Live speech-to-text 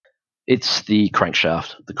It's the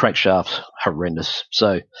crankshaft. The crankshaft's horrendous.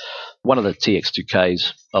 So one of the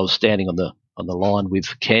TX2Ks, I was standing on the line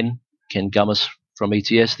with Ken Gummis from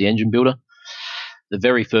ETS, the engine builder. The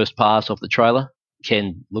very first pass off the trailer,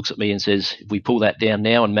 Ken looks at me and says, if we pull that down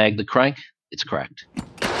now and mag the crank, it's cracked.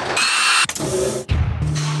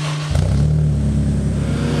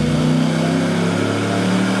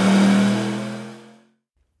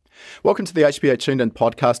 Welcome to the HPA Tuned In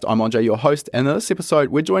podcast. I'm Andre, your host, and in this episode,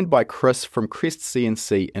 we're joined by Chris from Crest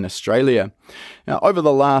CNC in Australia. Now, over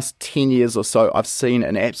the last 10 years or so, I've seen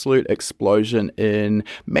an absolute explosion in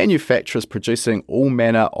manufacturers producing all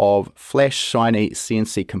manner of flash, shiny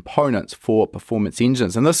CNC components for performance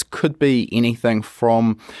engines. And this could be anything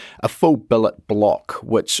from a full billet block,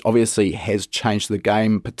 which obviously has changed the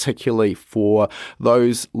game, particularly for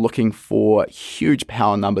those looking for huge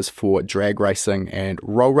power numbers for drag racing and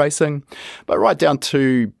roll racing. But right down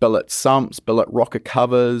to billet sumps, billet rocker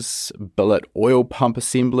covers, billet oil pump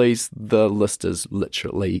assemblies, the list is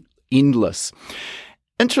literally endless.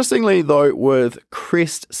 Interestingly though, with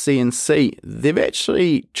Crest CNC, they've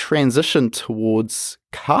actually transitioned towards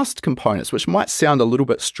cast components, which might sound a little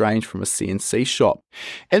bit strange from a CNC shop.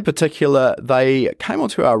 In particular, they came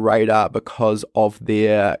onto our radar because of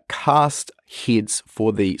their cast heads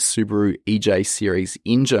for the Subaru EJ series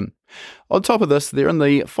engine. On top of this, they're in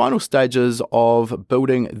the final stages of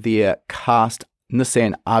building their cast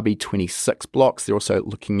Nissan RB26 blocks. They're also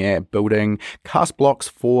looking at building cast blocks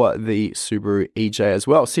for the Subaru EJ as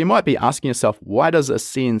well. So you might be asking yourself, why does a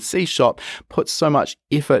CNC shop put so much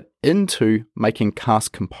effort into making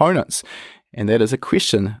cast components? And that is a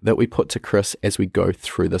question that we put to Chris as we go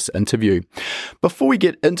through this interview. Before we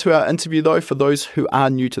get into our interview though, for those who are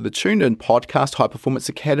new to the Tuned In podcast, High Performance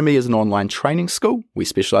Academy is an online training school. We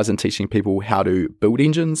specialize in teaching people how to build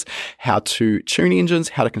engines, how to tune engines,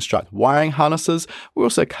 how to construct wiring harnesses. We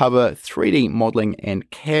also cover 3D modeling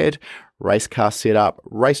and CAD, race car setup,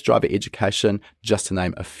 race driver education, just to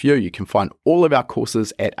name a few. You can find all of our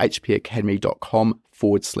courses at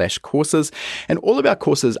hpacademy.com/courses. And all of our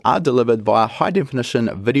courses are delivered via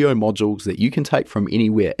high-definition video modules that you can take from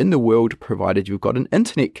anywhere in the world, provided you've got an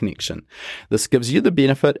internet connection. This gives you the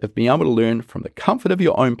benefit of being able to learn from the comfort of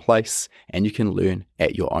your own place, and you can learn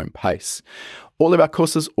at your own pace. All of our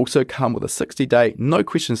courses also come with a 60-day, no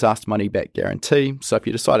questions asked money-back guarantee. So if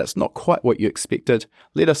you decide it's not quite what you expected,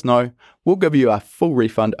 let us know. We'll give you a full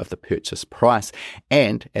refund of the purchase price.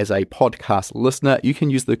 And as a podcast listener, you can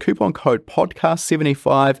use the coupon code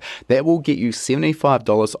podcast75. That will get you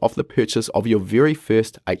 $75 off the purchase of your very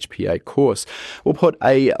first HPA course. We'll put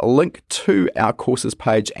a link to our courses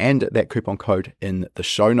page and that coupon code in the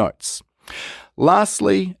show notes.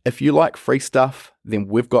 Lastly, if you like free stuff, then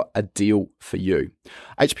we've got a deal for you.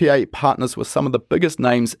 HPA partners with some of the biggest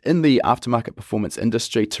names in the aftermarket performance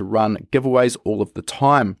industry to run giveaways all of the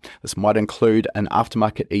time. This might include an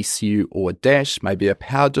aftermarket ECU or dash, maybe a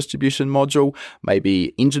power distribution module,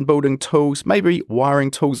 maybe engine building tools, maybe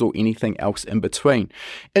wiring tools, or anything else in between.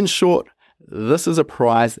 In short, this is a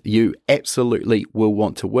prize you absolutely will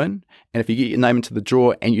want to win. And if you get your name into the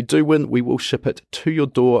draw and you do win, we will ship it to your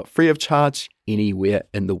door free of charge anywhere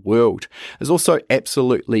in the world. There's also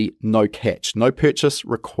absolutely no catch, no purchase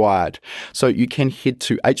required. So you can head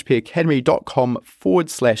to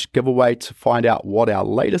hpacademy.com/giveaway to find out what our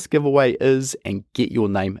latest giveaway is and get your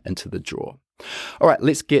name into the draw. All right,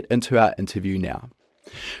 let's get into our interview now.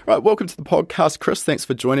 Right, welcome to the podcast, Chris. Thanks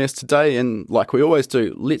for joining us today. And like we always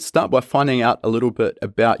do, let's start by finding out a little bit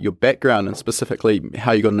about your background and specifically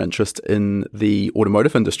how you got an interest in the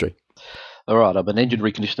automotive industry. All right, I'm an engine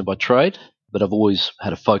reconditioner by trade, but I've always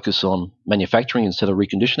had a focus on manufacturing instead of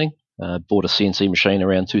reconditioning. Bought a CNC machine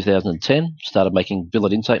around 2010, started making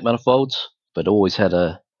billet intake manifolds, but always had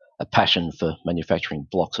a passion for manufacturing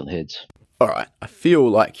blocks and heads. All right, I feel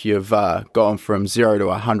like you've gone from 0 to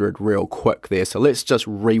 100 real quick there. So let's just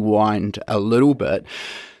rewind a little bit,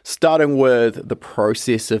 starting with the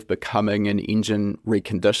process of becoming an engine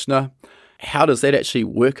reconditioner. How does that actually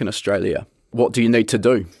work in Australia? What do you need to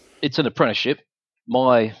do? It's an apprenticeship.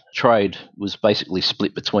 My trade was basically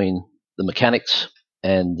split between the mechanics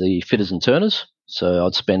and the fitters and turners. So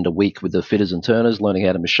I'd spend a week with the fitters and turners learning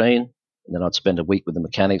how to machine, and then I'd spend a week with the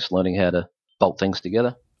mechanics learning how to bolt things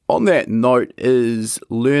together. On that note, is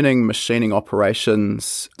learning machining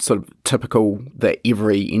operations sort of typical that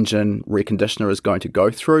every engine reconditioner is going to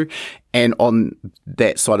go through? And on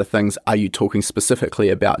that side of things, are you talking specifically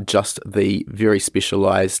about just the very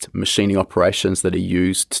specialized machining operations that are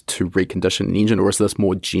used to recondition an engine, or is this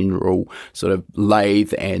more general sort of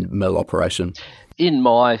lathe and mill operation? In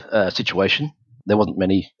my situation, there wasn't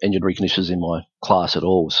many engine reconditioners in my class at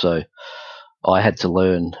all. So I had to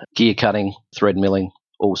learn gear cutting, thread milling,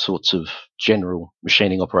 all sorts of general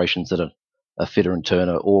machining operations that a fitter and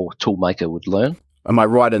turner or tool maker would learn. Am I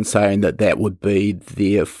right in saying that that would be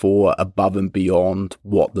therefore above and beyond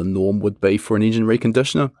what the norm would be for an engine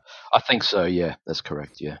reconditioner? I think so, yeah. That's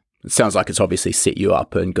correct, yeah. It sounds like it's obviously set you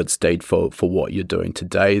up in good stead for what you're doing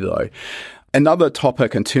today, though. Another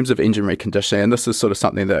topic in terms of engine reconditioning, and this is sort of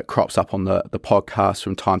something that crops up on the podcast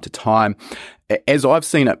from time to time, as I've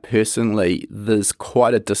seen it personally, there's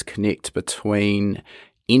quite a disconnect between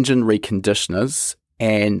engine reconditioners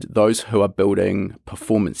and those who are building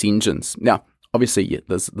performance engines. Now, obviously,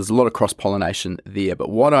 there's a lot of cross-pollination there, but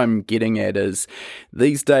what I'm getting at is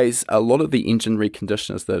these days, a lot of the engine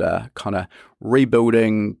reconditioners that are kind of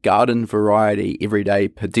rebuilding garden variety, everyday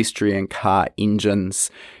pedestrian car engines,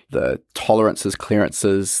 the tolerances,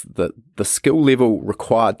 clearances, the skill level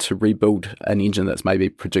required to rebuild an engine that's maybe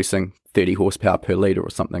producing 30 horsepower per litre or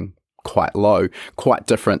something quite low, quite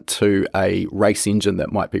different to a race engine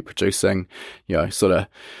that might be producing, sort of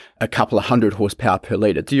a couple of 100 horsepower per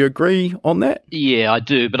litre. Do you agree on that? Yeah, I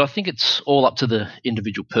do, but I think it's all up to the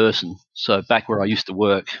individual person. So back where I used to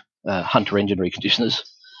work, Hunter engine reconditioners,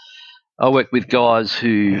 I worked with guys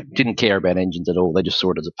who didn't care about engines at all. They just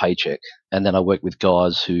saw it as a paycheck. And then I worked with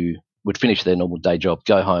guys who would finish their normal day job,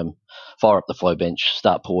 go home, fire up the flow bench,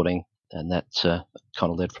 start porting, and that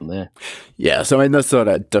kind of led from there. Yeah, so I mean, this sort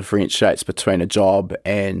of differentiates between a job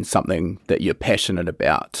and something that you're passionate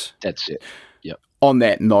about. That's it, yep. On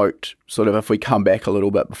that note, sort of if we come back a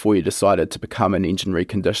little bit before you decided to become an engine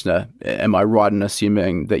reconditioner, am I right in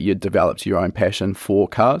assuming that you developed your own passion for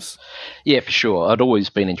cars? Yeah, for sure. I'd always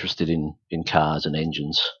been interested in cars and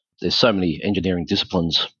engines. There's so many engineering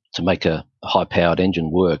disciplines to make a high-powered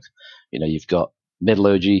engine work. You've got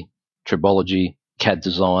metallurgy, tribology, CAD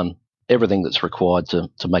design, everything that's required to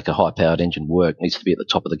make a high-powered engine work needs to be at the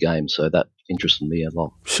top of the game. So that interested me a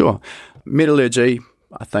lot. Sure. Metallurgy,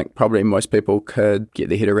 I think probably most people could get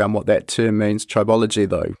their head around what that term means. Tribology,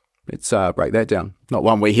 though, let's break that down. Not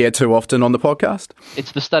one we hear too often on the podcast.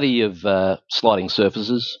 It's the study of sliding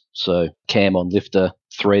surfaces. So cam on lifter,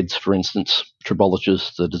 threads, for instance.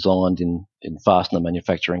 Tribologists are designed in fastener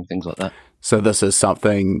manufacturing, things like that. So this is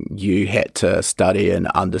something you had to study and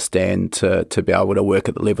understand to be able to work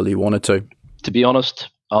at the level you wanted to? To be honest,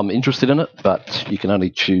 I'm interested in it, but you can only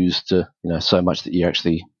choose to, so much that you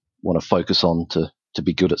actually want to focus on to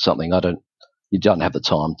be good at something. You don't have the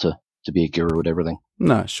time to be a guru at everything.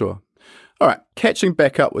 No, sure. All right, catching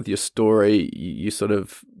back up with your story, you sort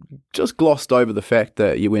of just glossed over the fact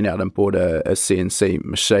that you went out and bought a CNC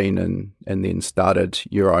machine and then started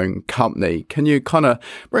your own company. Can you kind of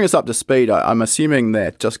bring us up to speed? I'm assuming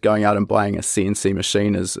that just going out and buying a CNC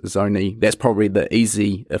machine is that's probably the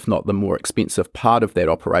easy, if not the more expensive part of that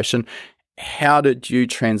operation. How did you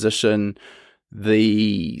transition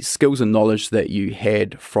the skills and knowledge that you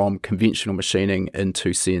had from conventional machining into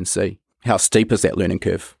CNC? How steep is that learning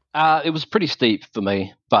curve? It was pretty steep for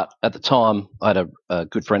me, but at the time I had a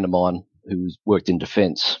good friend of mine who worked in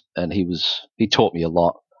defence, and he taught me a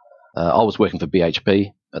lot. I was working for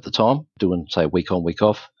BHP at the time, doing, say, week on, week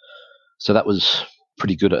off. So that was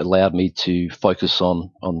pretty good. It allowed me to focus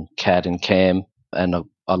on CAD and CAM, and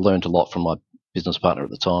I learned a lot from my business partner at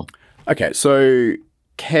the time. Okay, so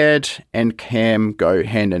CAD and CAM go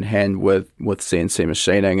hand in hand with CNC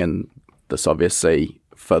machining, and this obviously,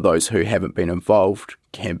 for those who haven't been involved,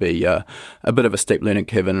 can be a bit of a steep learning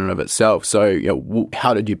curve in and of itself. So,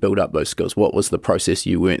 how did you build up those skills? What was the process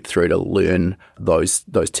you went through to learn those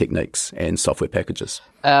techniques and software packages?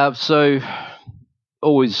 So,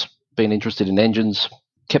 always been interested in engines.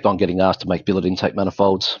 Kept on getting asked to make billet intake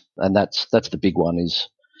manifolds, and that's the big one. Is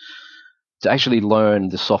to actually learn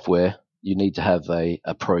the software, you need to have a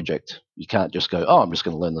project. You can't just go, I'm just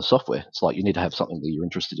going to learn the software. It's like you need to have something that you're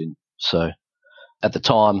interested in. So at the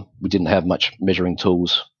time, we didn't have much measuring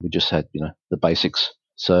tools. We just had, the basics.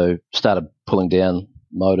 So started pulling down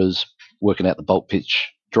motors, working out the bolt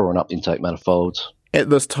pitch, drawing up intake manifolds.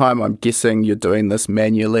 At this time, I'm guessing you're doing this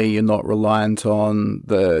manually. You're not reliant on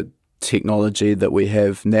the technology that we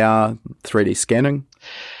have now, 3D scanning?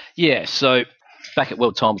 Yeah, so back at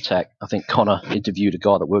World Time Attack, I think Connor interviewed a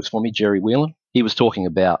guy that works for me, Jerry Whelan. He was talking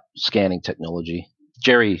about scanning technology.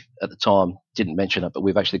 Jerry, at the time, didn't mention it, but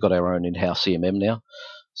we've actually got our own in-house CMM now.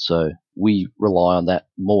 So we rely on that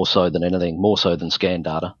more so than anything, more so than scan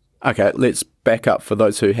data. Okay, let's back up for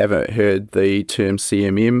those who haven't heard the term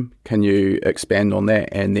CMM. Can you expand on that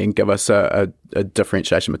and then give us a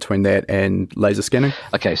differentiation between that and laser scanning?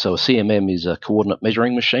 Okay, so a CMM is a coordinate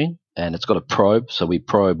measuring machine, and it's got a probe. So we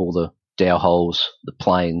probe all the dowel holes, the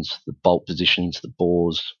planes, the bolt positions, the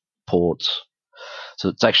bores, ports. So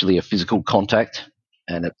it's actually a physical contact,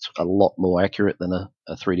 and it's a lot more accurate than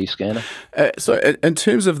a 3D scanner. So in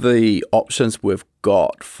terms of the options we've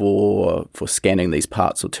got for scanning these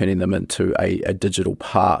parts or turning them into a digital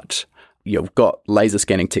part, you've got laser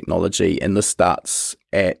scanning technology, and this starts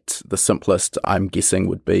at the simplest, I'm guessing,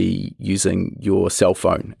 would be using your cell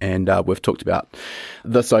phone. And we've talked about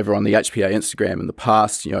this over on the HPA Instagram in the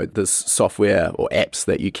past. There's software or apps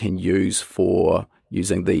that you can use for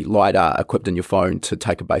using the LiDAR equipped in your phone to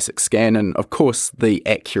take a basic scan. And of course, the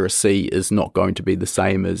accuracy is not going to be the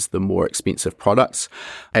same as the more expensive products.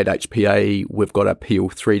 At HPA, we've got a Peel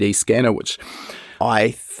 3D scanner, which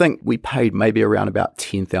I think we paid maybe around about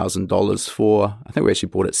 $10,000 for. I think we actually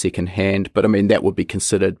bought it secondhand, but I mean, that would be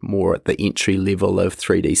considered more at the entry level of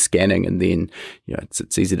 3D scanning. And then,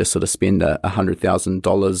 it's easy to sort of spend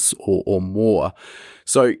 $100,000 or more.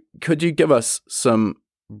 So could you give us some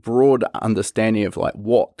broad understanding of like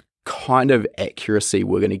what kind of accuracy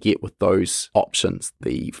we're going to get with those options?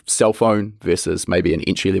 The cell phone versus maybe an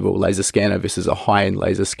entry-level laser scanner versus a high-end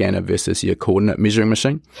laser scanner versus your coordinate measuring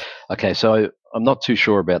machine? Okay, so I'm not too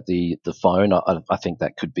sure about the phone. I think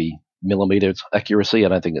that could be millimeters accuracy. I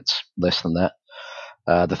don't think it's less than that.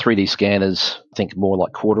 The 3D scanners, I think more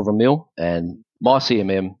like quarter of a mil, and my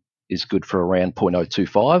CMM is good for around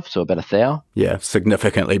 0.025, so about 1,000. Yeah,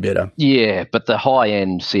 significantly better. Yeah, but the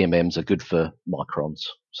high-end CMMs are good for microns,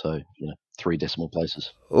 so 3 decimal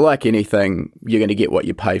places. Like anything, you're going to get what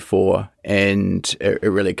you pay for, and it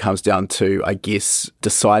really comes down to, I guess,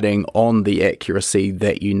 deciding on the accuracy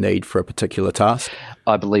that you need for a particular task.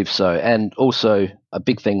 I believe so, and also a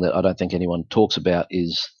big thing that I don't think anyone talks about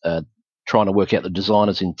is trying to work out the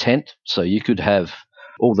designer's intent. So you could have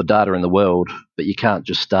all the data in the world, but you can't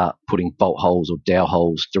just start putting bolt holes or dowel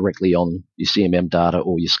holes directly on your CMM data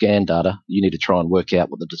or your scan data. You need to try and work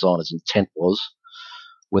out what the designer's intent was,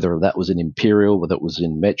 whether that was in imperial, whether it was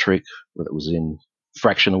in metric, whether it was in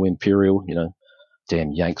fractional imperial.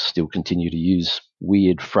 Damn Yanks still continue to use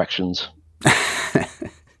weird fractions.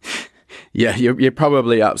 Yeah, you're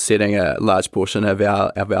probably upsetting a large portion of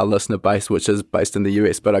our listener base, which is based in the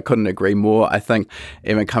US, but I couldn't agree more. I think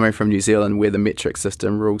even coming from New Zealand, where the metric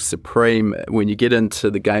system rules supreme, when you get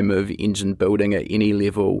into the game of engine building at any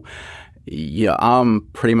level, your arm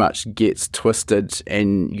pretty much gets twisted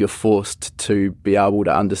and you're forced to be able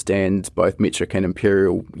to understand both metric and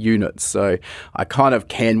imperial units. So I kind of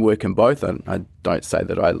can work in both, and I don't say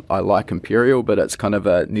that I like imperial, but it's kind of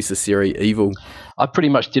a necessary evil. I pretty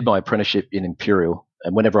much did my apprenticeship in imperial,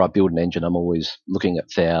 and whenever I build an engine, I'm always looking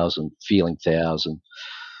at thous and feeling thous.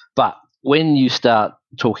 But when you start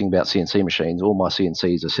talking about CNC machines, all my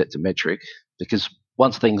CNCs are set to metric, because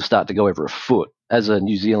once things start to go over a foot, as a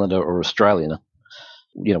New Zealander or Australian,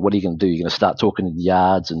 what are you going to do? You're going to start talking in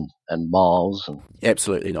yards and miles?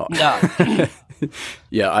 Absolutely not. No.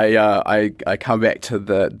 Yeah, I come back to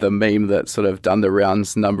the meme that's sort of done the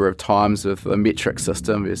rounds a number of times with the metric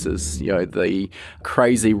system versus the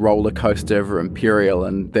crazy roller coaster of imperial,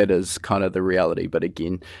 and that is kind of the reality. But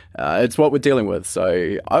again, it's what we're dealing with.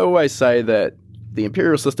 So I always say that the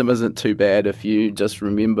imperial system isn't too bad if you just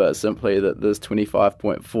remember simply that there's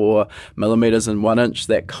 25.4 millimeters in 1 inch.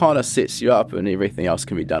 That kind of sets you up, and everything else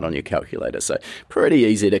can be done on your calculator. So pretty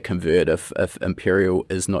easy to convert if imperial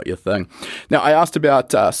is not your thing. Now, I asked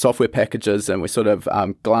about software packages, and we sort of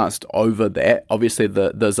glanced over that. Obviously,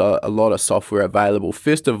 there's a lot of software available.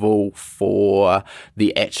 First of all, for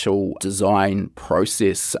the actual design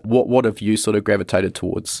process, what have you sort of gravitated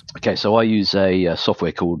towards? Okay, so I use a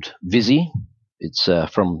software called Visi. It's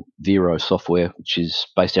from Vero Software, which is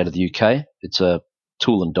based out of the UK. It's a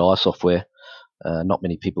tool and die software. Not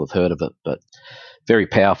many people have heard of it, but very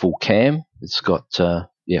powerful cam. It's got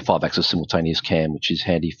 5-axis simultaneous cam, which is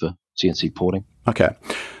handy for CNC porting. Okay.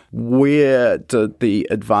 Where do the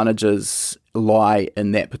advantages lie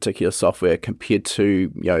in that particular software compared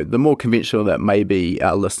to the more conventional that maybe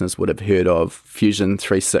our listeners would have heard of, Fusion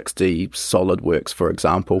 360, SolidWorks, for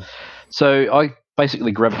example? So I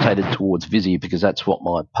basically gravitated towards Visi because that's what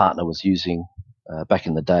my partner was using back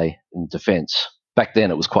in the day in defence. Back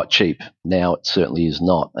then it was quite cheap. Now it certainly is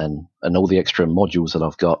not. And all the extra modules that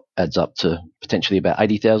I've got adds up to potentially about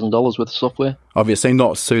 $80,000 worth of software. Obviously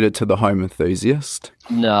not suited to the home enthusiast.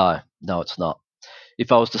 No, it's not.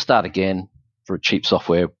 If I was to start again for a cheap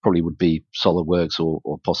software, probably would be SolidWorks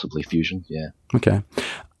or possibly Fusion, yeah. Okay.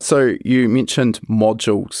 So you mentioned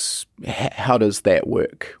modules. How does that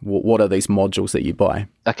work? What are these modules that you buy?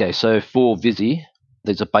 Okay, so for Visi,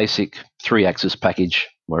 there's a basic 3-axis package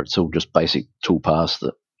where it's all just basic toolpaths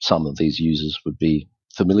that some of these users would be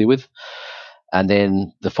familiar with. And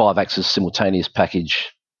then the 5-axis simultaneous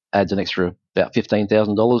package adds an extra about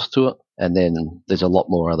 $15,000 to it. And then there's a lot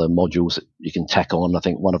more other modules that you can tack on. I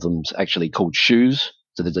think one of them's actually called shoes.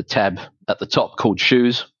 So there's a tab at the top called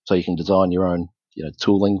shoes, so you can design your own,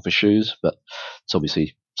 tooling for shoes. But it's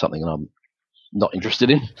obviously something that I'm not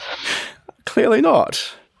interested in. Clearly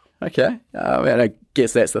not. Okay. I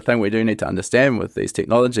guess that's the thing we do need to understand with these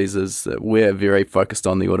technologies is that we're very focused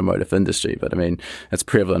on the automotive industry, but I mean, it's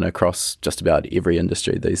prevalent across just about every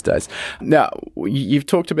industry these days. Now, you've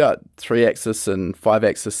talked about 3-axis and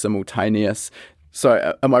 5-axis simultaneous.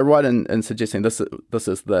 So am I right in suggesting this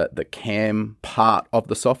is the CAM part of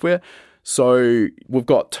the software? So we've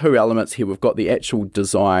got two elements here. We've got the actual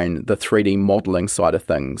design, the 3D modeling side of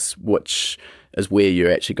things, which is where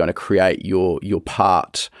you're actually going to create your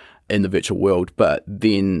part in the virtual world, but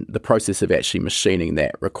then the process of actually machining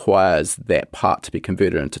that requires that part to be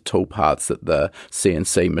converted into tool parts that the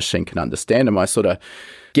CNC machine can understand. Am I sort of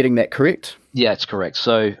getting that correct? Yeah, it's correct.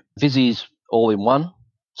 So Visi's all in one.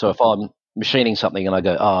 So if I'm machining something and I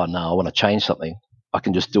go, oh no, I want to change something, I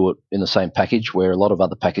can just do it in the same package, where a lot of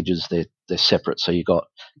other packages, they're separate. So you've got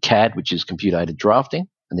CAD, which is computer-aided drafting,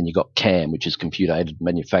 and then you've got CAM, which is computer-aided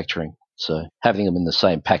manufacturing. So having them in the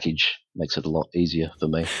same package makes it a lot easier for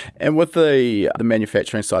me. And with the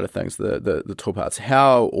manufacturing side of things, the tool parts,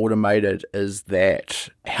 how automated is that?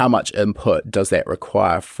 How much input does that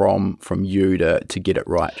require from you to get it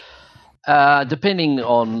right? Depending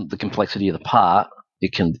on the complexity of the part,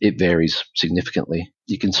 it varies significantly.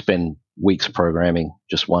 You can spend weeks programming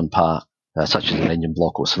just one part, such as an engine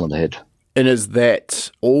block or cylinder head. And is that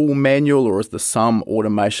all manual, or is there some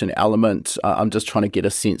automation element? I'm just trying to get a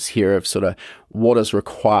sense here of sort of what is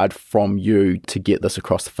required from you to get this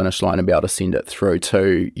across the finish line and be able to send it through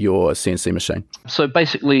to your CNC machine. So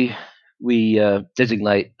basically, we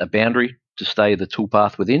designate a boundary to stay the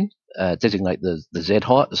toolpath within, designate the Z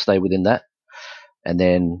height to stay within that, and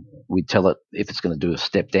then we tell it if it's going to do a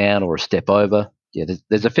step down or a step over. Yeah,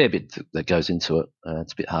 there's a fair bit that goes into it.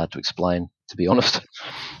 It's a bit hard to explain, to be honest.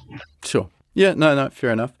 Sure. Yeah, no,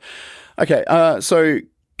 fair enough. Okay, so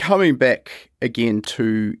coming back again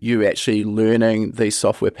to you actually learning these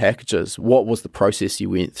software packages, what was the process you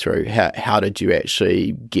went through? How did you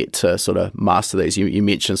actually get to sort of master these? You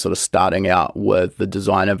mentioned sort of starting out with the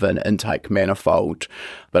design of an intake manifold,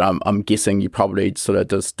 but I'm guessing you probably sort of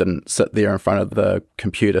just didn't sit there in front of the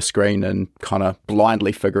computer screen and kind of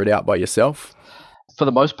blindly figure it out by yourself. For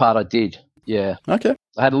the most part, I did, yeah. Okay.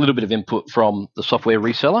 I had a little bit of input from the software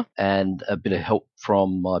reseller and a bit of help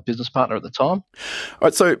from my business partner at the time. All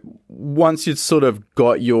right, so once you'd sort of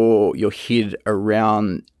got your head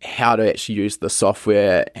around how to actually use the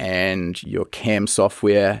software and your CAM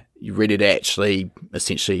software, you're ready to actually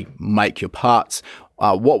essentially make your parts.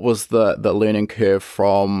 What was the learning curve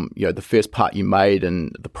from the first part you made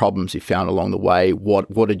and the problems you found along the way?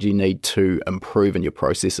 What did you need to improve in your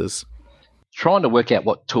processes? Trying to work out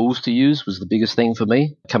what tools to use was the biggest thing for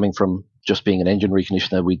me. Coming from just being an engine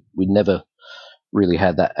reconditioner, we never really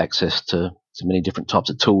had that access to many different types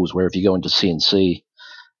of tools, where if you go into CNC,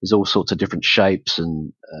 there's all sorts of different shapes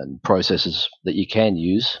and processes that you can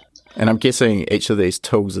use. And I'm guessing each of these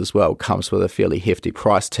tools as well comes with a fairly hefty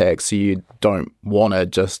price tag, so you don't want to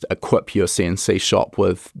just equip your CNC shop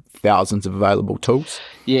with thousands of available tools?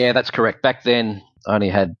 Yeah, that's correct. Back then, I only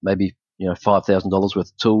had maybe $5,000 worth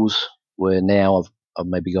of tools, where now I've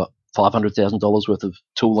maybe got $500,000 worth of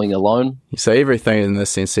tooling alone. So everything in the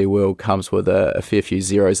CNC world comes with a fair few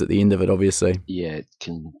zeros at the end of it, obviously. Yeah, it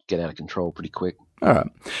can get out of control pretty quick. All right.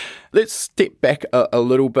 Let's step back a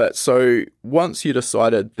little bit. So once you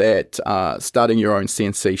decided that starting your own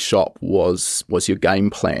CNC shop was your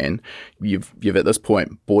game plan, you've at this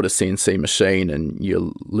point bought a CNC machine and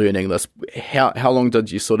you're learning this. How long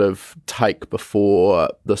did you sort of take before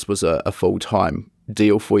this was a full-time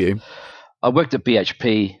deal for you? I worked at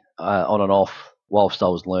BHP on and off whilst I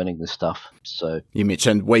was learning this stuff. So you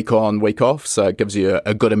mentioned week on, week off, so it gives you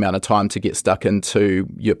a good amount of time to get stuck into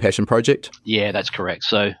your passion project? Yeah, that's correct.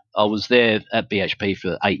 So I was there at BHP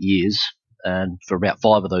for 8 years, and for about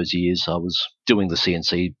 5 of those years I was doing the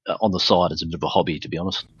CNC on the side as a bit of a hobby, to be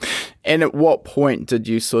honest. And at what point did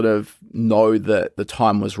you sort of know that the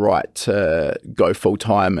time was right to go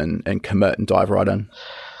full-time and commit and dive right in?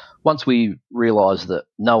 Once we realised that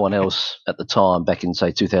no one else at the time, back in,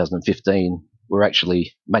 say, 2015, were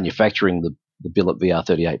actually manufacturing the Billet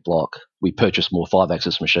VR38 block, we purchased more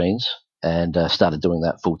 5-axis machines and started doing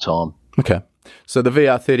that full-time. Okay. So the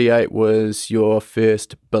VR38 was your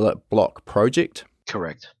first Billet block project?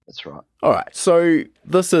 Correct. That's right. All right. So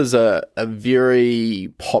this is a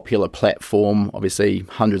very popular platform. Obviously,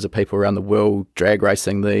 hundreds of people around the world drag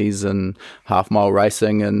racing these and half-mile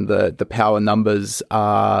racing, and the power numbers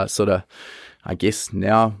are sort of, I guess,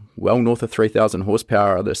 now well north of 3,000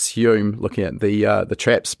 horsepower, I'd assume, looking at the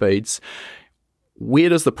trap speeds. Where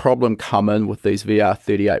does the problem come in with these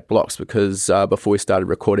VR38 blocks? Because before we started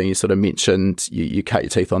recording, you sort of mentioned you cut your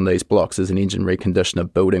teeth on these blocks as an engine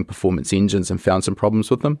reconditioner building performance engines and found some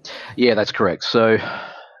problems with them. Yeah, that's correct. So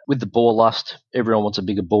with the bore lust, everyone wants a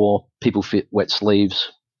bigger bore. People fit wet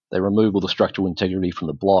sleeves. They remove all the structural integrity from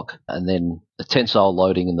the block, and then the tensile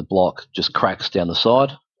loading in the block just cracks down the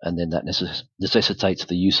side, and then that necessitates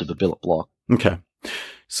the use of a billet block. Okay.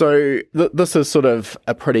 So this is sort of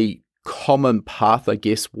a pretty common path, I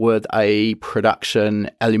guess, with a production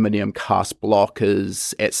aluminium cast block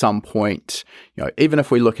is at some point, even if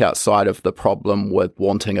we look outside of the problem with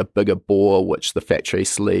wanting a bigger bore, which the factory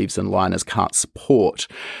sleeves and liners can't support,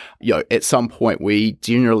 at some point we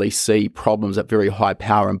generally see problems at very high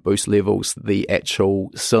power and boost levels. The actual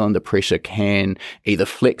cylinder pressure can either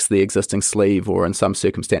flex the existing sleeve or in some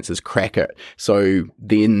circumstances crack it. So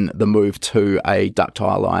then the move to a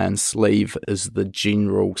ductile iron sleeve is the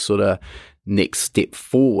general sort of next step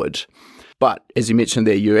forward. But as you mentioned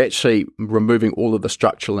there, you're actually removing all of the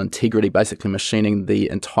structural integrity, basically machining the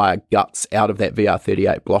entire guts out of that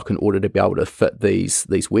VR38 block in order to be able to fit these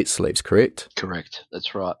wet sleeves, correct? Correct.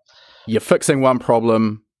 That's right. You're fixing one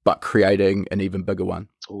problem, but creating an even bigger one.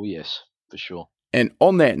 Oh, yes, for sure. And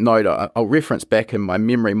on that note, I'll reference back, and my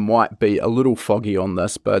memory might be a little foggy on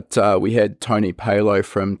this, but we had Tony Palo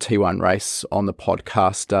from T1 Race on the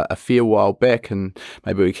podcast a fair while back, and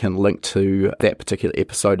maybe we can link to that particular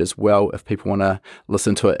episode as well if people want to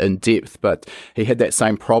listen to it in depth. But he had that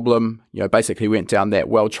same problem, basically went down that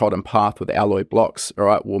well-trodden path with alloy blocks. All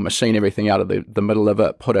right, we'll machine everything out of the middle of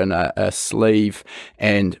it, put in a sleeve,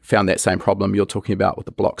 and found that same problem you're talking about with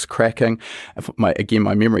the blocks cracking. If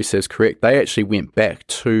my memory serves correct, they actually went back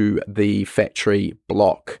to the factory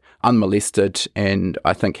block unmolested, and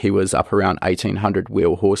I think he was up around 1,800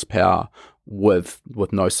 wheel horsepower with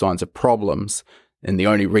no signs of problems. And the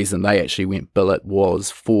only reason they actually went billet was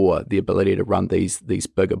for the ability to run these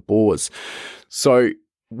bigger bores. So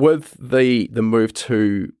with the move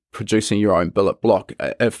to producing your own billet block,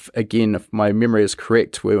 if my memory is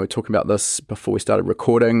correct, we were talking about this before we started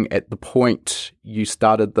recording, at the point you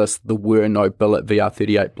started this, there were no billet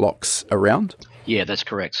VR38 blocks around? Yeah, that's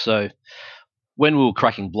correct. So when we were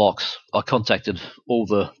cracking blocks, I contacted all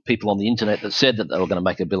the people on the internet that said that they were going to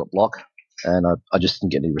make a billet block, and I just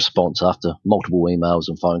didn't get any response after multiple emails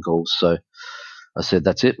and phone calls. So I said,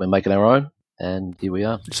 that's it, we're making our own. And here we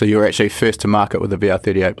are. So you were actually first to market with the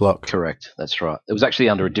VR38 block? Correct, that's right. It was actually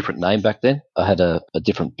under a different name back then. I had a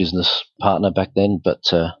different business partner back then, but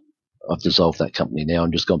I've dissolved that company now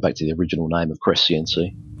and just gone back to the original name of Crest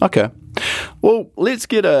CNC. Okay. Well, let's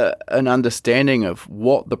get an understanding of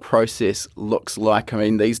what the process looks like. I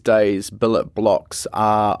mean, these days, billet blocks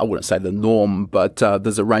are, I wouldn't say the norm, but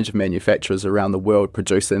there's a range of manufacturers around the world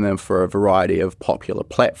producing them for a variety of popular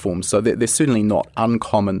platforms. So they're certainly not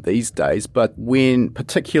uncommon these days. But when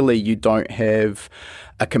particularly you don't have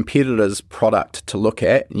a competitor's product to look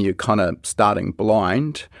at and you're kind of starting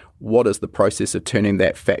blind, what is the process of turning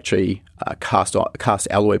that factory cast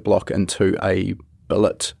alloy block into a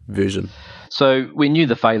billet version? So we knew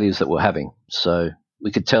the failures that we're having. So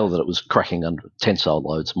we could tell that it was cracking under tensile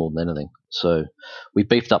loads more than anything. So we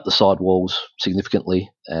beefed up the sidewalls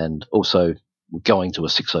significantly, and also going to a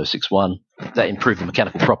 6061. That improved the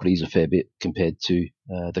mechanical properties a fair bit compared to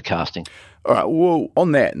the casting. All right, well,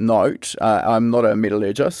 on that note, I'm not a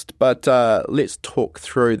metallurgist, but let's talk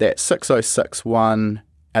through that 6061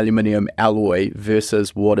 aluminium alloy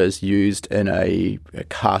versus what is used in a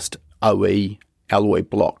cast OE alloy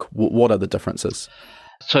block. What are the differences?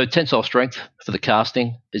 So tensile strength for the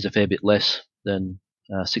casting is a fair bit less than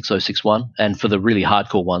 6061, and for the really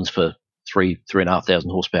hardcore ones for 3,500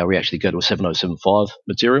 horsepower, we actually go to a 7075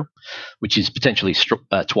 material, which is potentially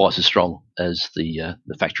twice as strong as the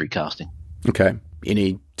factory casting. Okay.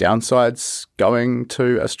 Any downsides going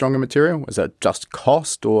to a stronger material? Is it just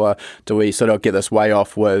cost, or do we sort of get this way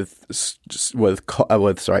off with strength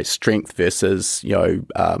versus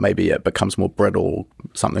maybe it becomes more brittle,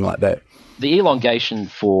 something like that? The elongation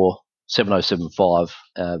for 7075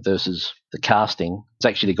 versus the casting, it's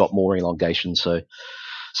actually got more elongation. So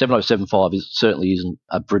 7075 certainly isn't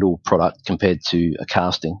a brittle product compared to a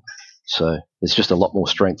casting. So there's just a lot more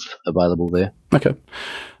strength available there. Okay.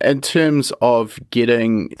 In terms of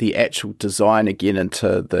getting the actual design again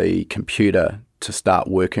into the computer, to start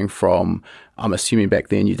working from? I'm assuming back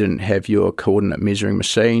then you didn't have your coordinate measuring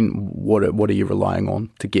machine. What are you relying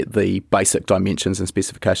on to get the basic dimensions and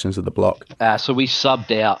specifications of the block? So we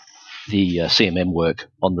subbed out the CMM work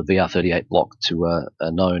on the VR38 block to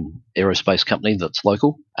a known aerospace company that's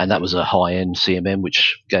local, and that was a high-end CMM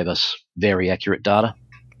which gave us very accurate data.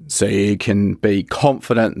 So you can be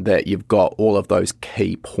confident that you've got all of those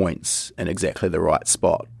key points in exactly the right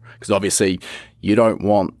spot. Because obviously you don't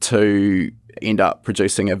want to end up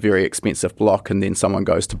producing a very expensive block and then someone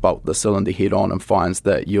goes to bolt the cylinder head on and finds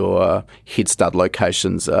that your head stud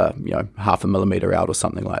locations are, half a millimetre out or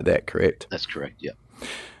something like that, correct? That's correct, yeah.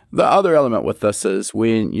 The other element with this is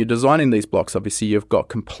when you're designing these blocks, obviously you've got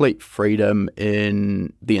complete freedom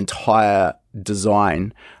in the entire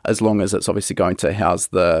design, as long as it's obviously going to house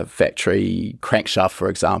the factory crankshaft, for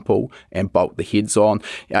example, and bolt the heads on.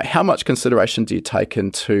 How much consideration do you take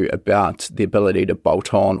into about the ability to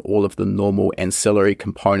bolt on all of the normal ancillary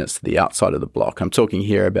components to the outside of the block? I'm talking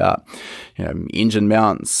here about engine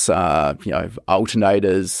mounts,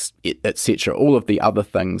 alternators, etc., all of the other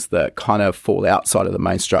things that kind of fall outside of the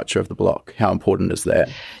main structure of the block. How important is that?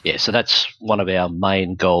 Yeah, so that's one of our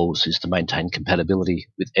main goals, is to maintain compatibility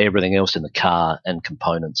with everything else in the car and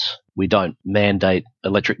components. We don't mandate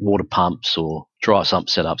electric water pumps or dry sump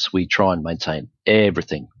setups. We try and maintain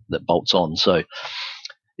everything that bolts on. So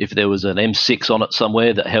if there was an M6 on it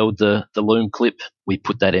somewhere that held the loom clip, we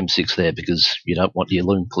put that M6 there because you don't want your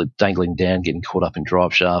loom clip dangling down, getting caught up in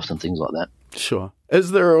drive shafts and things like that. Sure. Is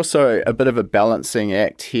there also a bit of a balancing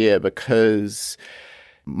act here, because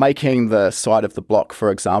making the side of the block,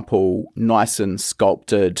 for example, nice and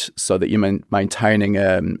sculpted so that you're maintaining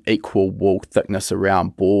an equal wall thickness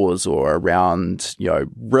around bores or around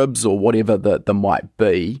ribs or whatever that might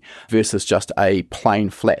be, versus just a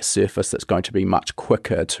plain flat surface that's going to be much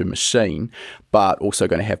quicker to machine but also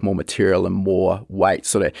going to have more material and more weight.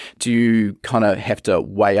 So do you kind of have to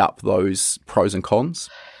weigh up those pros and cons?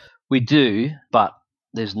 We do, but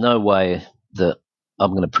there's no way that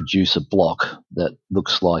I'm going to produce a block that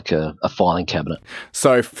looks like a filing cabinet.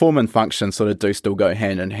 So form and function sort of do still go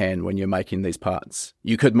hand in hand when you're making these parts.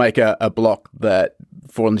 You could make a block that,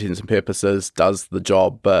 for all intents and purposes, does the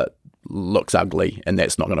job but looks ugly, and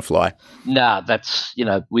that's not going to fly. Nah, that's,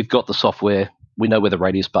 we've got the software. We know where the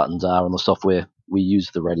radius buttons are on the software. We use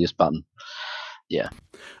the radius button. Yeah.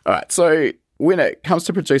 All right, so when it comes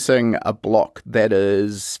to producing a block that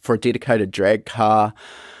is for a dedicated drag car,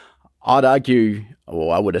 I'd argue,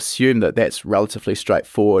 or I would assume, that that's relatively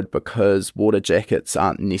straightforward, because water jackets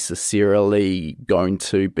aren't necessarily going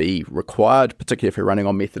to be required, particularly if you're running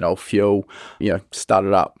on methanol fuel. Start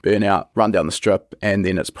it up, burn out, run down the strip, and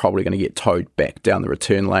then it's probably going to get towed back down the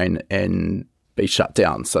return lane and be shut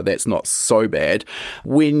down. So that's not so bad.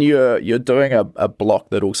 When you're doing a block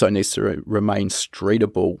that also needs to remain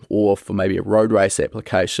streetable, or for maybe a road race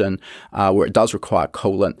application where it does require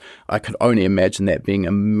coolant, I could only imagine that being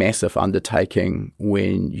a massive undertaking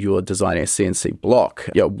when you're designing a CNC block.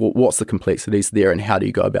 What's the complexities there, and how do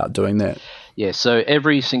you go about doing that? Yeah, so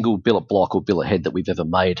every single billet block or billet head that we've ever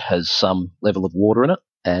made has some level of water in it,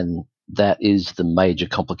 and that is the major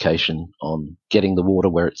complication on getting the water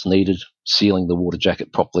where it's needed, sealing the water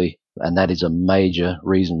jacket properly, and that is a major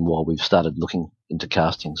reason why we've started looking into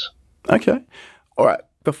castings. Okay. All right.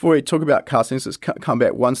 Before we talk about castings, let's come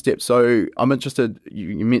back one step. So I'm interested,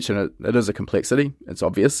 you mentioned it is a complexity, it's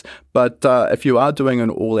obvious, but if you are doing an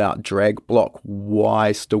all-out drag block,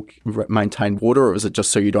 why still maintain water, or is it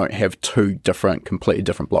just so you don't have two completely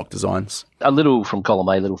different block designs? A little from column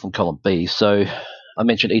A, a little from column B. So I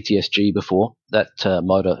mentioned ETSG before. That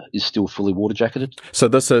motor is still fully water jacketed. So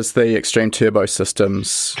this is the Extreme Turbo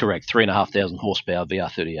Systems. Correct, 3,500 horsepower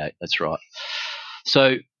VR38, that's right.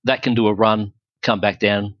 So that can do a run, come back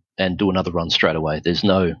down and do another run straight away. There's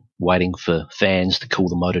no waiting for fans to cool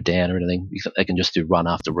the motor down or anything. They can just do run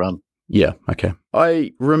after run. Yeah, okay.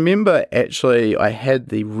 I remember actually I had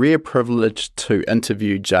the rare privilege to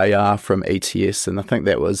interview JR from ETS, and I think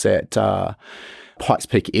that was at Pikes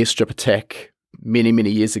Peak Airstrip Attack many, many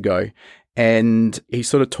years ago. And he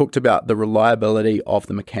sort of talked about the reliability of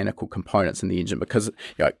the mechanical components in the engine, because,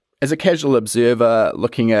 you know, as a casual observer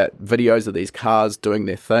looking at videos of these cars doing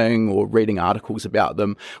their thing or reading articles about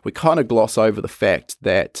them, we kind of gloss over the fact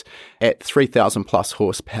that at 3,000 plus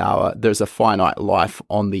horsepower, there's a finite life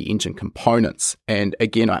on the engine components. And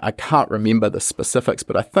again, I can't remember the specifics,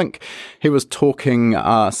 but I think he was talking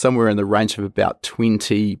somewhere in the range of about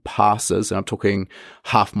 20 passes, and I'm talking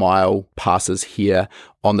half-mile passes here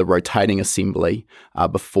on the rotating assembly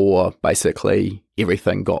before basically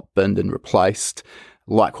everything got binned and replaced.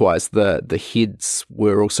 likewise, the heads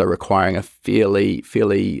were also requiring a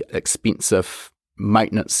fairly expensive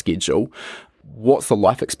maintenance schedule. What's the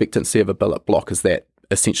life expectancy of a billet block? Is that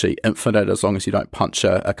essentially infinite as long as you don't punch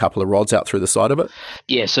a couple of rods out through the side of it?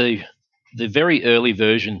 Yeah, so the very early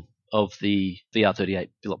version of the VR38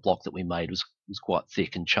 billet block that we made was quite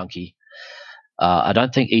thick and chunky. I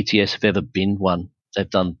don't think ETS have ever binned one. They've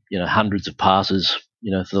done hundreds of passes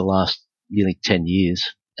for the last nearly 10 years,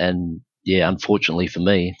 and yeah, unfortunately for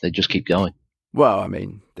me, they just keep going. Well, I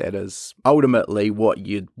mean, that is ultimately what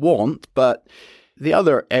you'd want, but the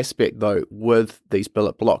other aspect though with these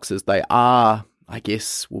billet blocks is they are, I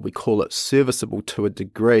guess, what we call it, serviceable to a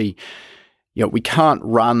degree. We can't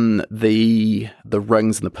run the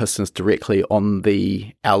rings and the pistons directly on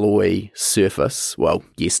the alloy surface. Well,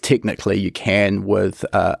 yes, technically you can with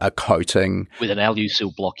a coating. With an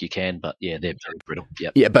alu-seal block you can, but yeah, they're very brittle.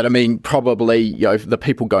 Yep. Yeah, but I mean, probably the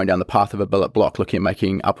people going down the path of a billet block looking at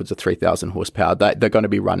making upwards of 3,000 horsepower, they're going to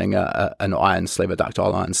be running an iron sleeve, a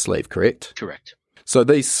ductile iron sleeve, correct? Correct. So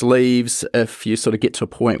these sleeves, if you sort of get to a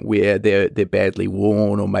point where they're badly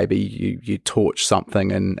worn, or maybe you torch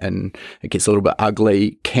something and it gets a little bit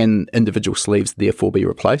ugly, can individual sleeves therefore be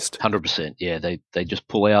replaced? 100%. Yeah, they just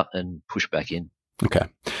pull out and push back in. Okay.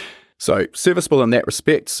 So serviceable in that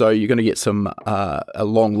respect. So you're going to get some a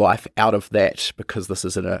long life out of that, because this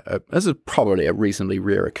is probably a reasonably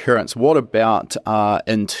rare occurrence. What about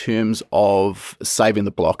in terms of saving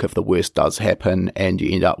the block if the worst does happen and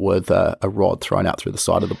you end up with a rod thrown out through the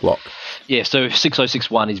side of the block? Yeah, so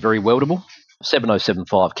 6061 is very weldable.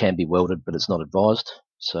 7075 can be welded, but it's not advised.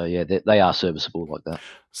 So yeah, they are serviceable like that.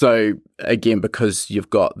 So again, because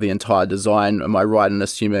you've got the entire design, am I right in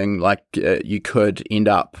assuming you could end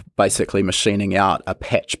up basically machining out a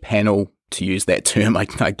patch panel, to use that term, I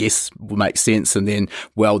guess will make sense, and then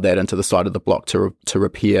weld that into the side of the block to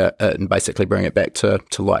repair it and basically bring it back to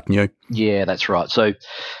like new? Yeah, that's right. So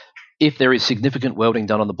if there is significant welding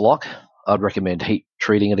done on the block, I'd recommend heat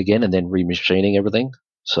treating it again and then remachining everything.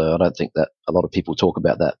 So I don't think that a lot of people talk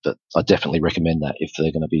about that, but I definitely recommend that if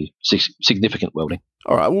they're going to be significant welding.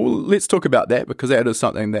 All right, well, let's talk about that, because that is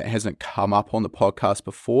something that hasn't come up on the podcast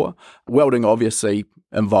before. Welding obviously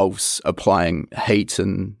involves applying heat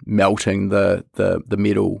and melting the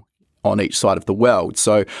metal on each side of the weld.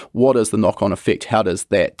 So what is the knock-on effect? How does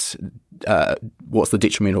that, what's the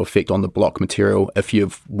detrimental effect on the block material if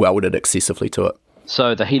you've welded excessively to it?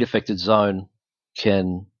 So the heat-affected zone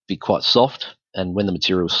can be quite soft, and when the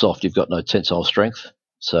material is soft, you've got no tensile strength.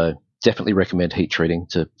 So definitely recommend heat treating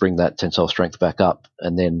to bring that tensile strength back up.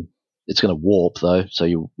 And then it's going to warp though, so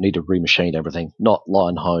you'll need to remachine everything, not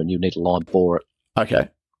line hone. You need to line bore it. Okay,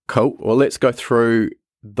 cool. Well, let's go through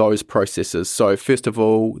those processes. So first of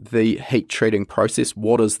all, the heat treating process,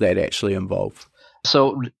 what does that actually involve?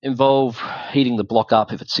 So it would involve heating the block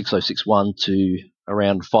up, if it's 6061, to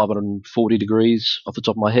around 540 degrees off the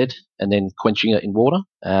top of my head, and then quenching it in water.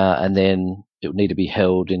 And then it would need to be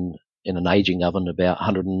held in an aging oven about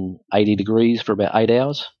 180 degrees for about 8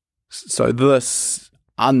 hours. So this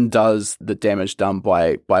undoes the damage done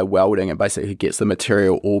by welding and basically gets the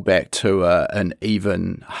material all back to an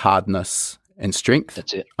even hardness and strength?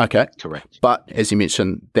 That's it. Okay. Correct. But as you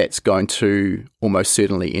mentioned, that's going to almost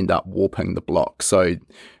certainly end up warping the block. So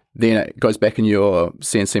then it goes back in your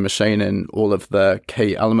CNC machine and all of the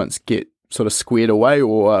key elements get sort of squared away,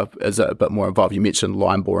 or is it a bit more involved? You mentioned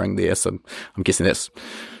line boring there, so I'm guessing that's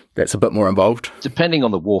a bit more involved. Depending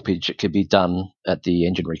on the warpage, it could be done at the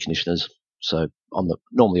engine reconditioners, so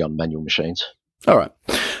normally on manual machines. All right.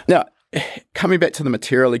 Now, coming back to the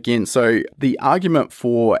material again, so the argument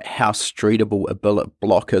for how streetable a billet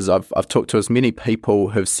block is, I've talked to as many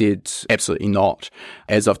people who've said absolutely not,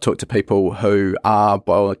 as I've talked to people who are,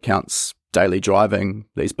 by all accounts, daily driving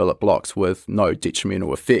these billet blocks with no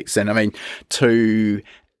detrimental effects. And I mean, to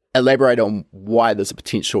elaborate on why there's a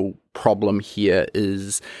potential problem here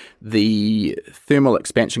is the thermal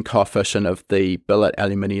expansion coefficient of the billet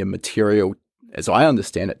aluminium material, as I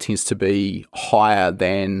understand it, tends to be higher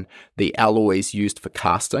than the alloys used for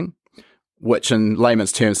casting, which in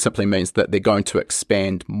layman's terms simply means that they're going to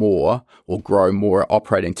expand more or grow more at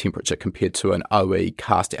operating temperature compared to an OE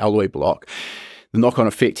cast alloy block. The knock-on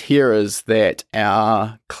effect here is that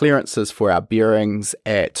our clearances for our bearings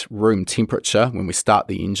at room temperature when we start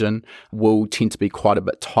the engine will tend to be quite a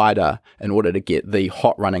bit tighter in order to get the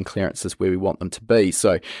hot running clearances where we want them to be.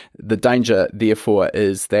 So the danger, therefore,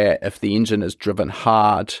 is that if the engine is driven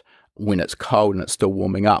hard when it's cold and it's still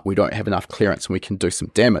warming up, we don't have enough clearance and we can do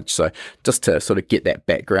some damage. So just to sort of get that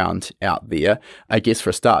background out there, I guess for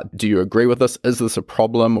a start, do you agree with this? Is this a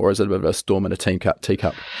problem, or is it a bit of a storm in a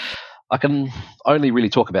teacup? I can only really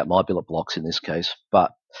talk about my billet blocks in this case,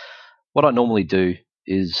 but what I normally do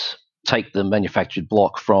is take the manufactured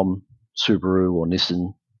block from Subaru or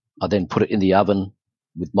Nissan. I then put it in the oven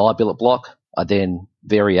with my billet block. I then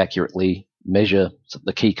very accurately measure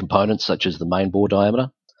the key components, such as the main bore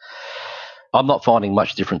diameter. I'm not finding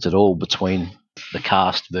much difference at all between the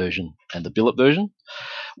cast version and the billet version.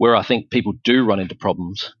 Where I think people do run into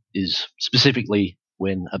problems is specifically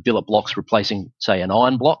when a billet block's replacing, say, an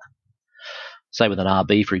iron block. Say with an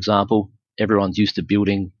RB, for example, everyone's used to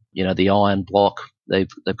building, the iron block. They've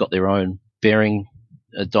got their own bearing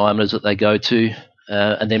diameters that they go to,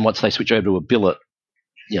 and then once they switch over to a billet,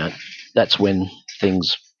 that's when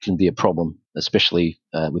things can be a problem, especially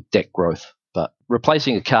with deck growth. But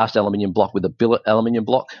replacing a cast aluminium block with a billet aluminium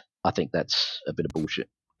block, I think that's a bit of bullshit.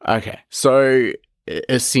 Okay, so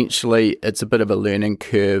essentially it's a bit of a learning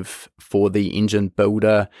curve for the engine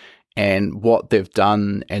builder, and what they've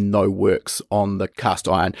done and no works on the cast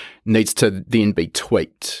iron needs to then be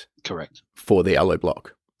tweaked. Correct. For the alloy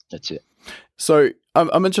block. That's it. So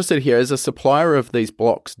I'm interested here, as a supplier of these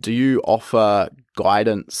blocks, do you offer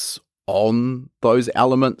guidance on those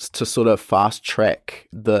elements to sort of fast track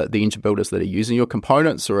the engine builders that are using your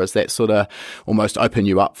components, or is that sort of almost open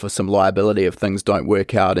you up for some liability if things don't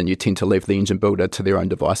work out and you tend to leave the engine builder to their own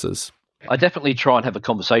devices? I definitely try and have a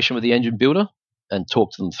conversation with the engine builder and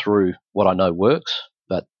talk to them through what I know works,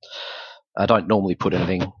 but I don't normally put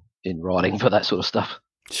anything in writing for that sort of stuff.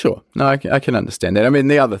 Sure. No, I can understand that. I mean,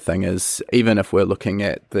 the other thing is, even if we're looking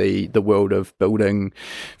at the world of building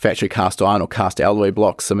factory cast iron or cast alloy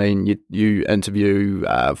blocks, I mean, you interview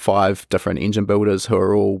 5 different engine builders who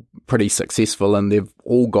are all pretty successful, and they've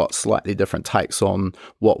all got slightly different takes on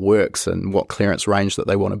what works and what clearance range that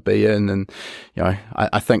they want to be in. And,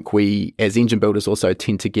 I think we, as engine builders, also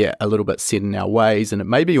tend to get a little bit set in our ways, and it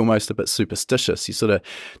may be almost a bit superstitious. You sort of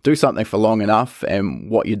do something for long enough, and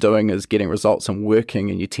what you're doing is getting results and working,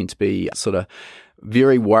 and you tend to be sort of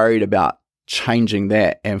very worried about changing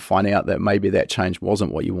that and finding out that maybe that change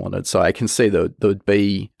wasn't what you wanted. So I can see there would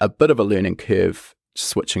be a bit of a learning curve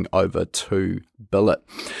switching over to billet.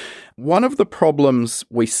 One of the problems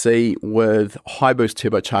we see with high boost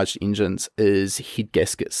turbocharged engines is head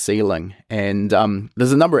gasket sealing, and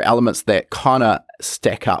there's a number of elements that kind of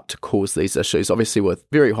stack up to cause these issues. Obviously, with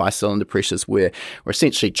very high cylinder pressures, we're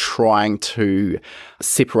essentially trying to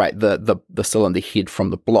separate the cylinder head from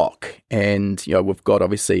the block, and we've got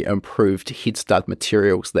obviously improved head stud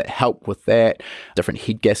materials that help with that, different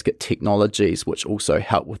head gasket technologies which also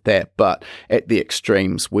help with that. But at the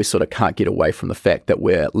extremes, we sort of can't get away from the fact that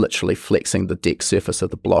we're literally flexing the deck surface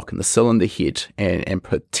of the block and the cylinder head, and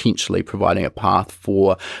potentially providing a path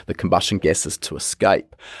for the combustion gases to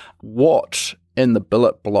escape. What in the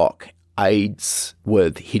billet block aids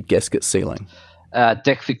with head gasket sealing?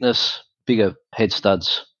 Deck thickness, bigger head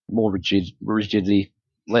studs, more rigidity,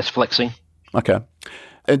 less flexing. Okay.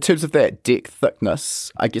 In terms of that deck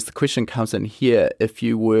thickness, I guess the question comes in here: if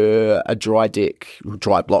you were a dry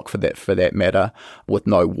block for that matter, with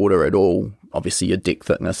no water at all, obviously your deck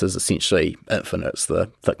thickness is essentially infinite. It's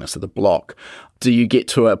the thickness of the block. Do you get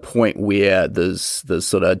to a point where there's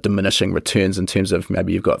sort of diminishing returns in terms of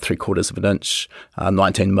maybe you've got 3/4 of an inch,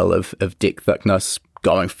 19 mil of deck thickness?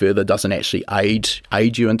 Going further doesn't actually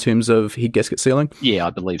aid you in terms of head gasket sealing? Yeah, I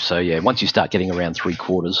believe so, yeah. Once you start getting around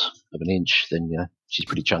 3/4 of an inch, then she's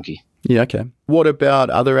pretty chunky. Yeah, okay. What about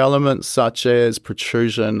other elements such as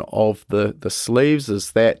protrusion of the sleeves?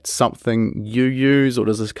 Is that something you use, or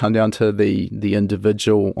does this come down to the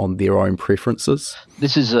individual on their own preferences?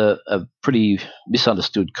 This is a pretty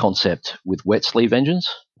misunderstood concept with wet sleeve engines,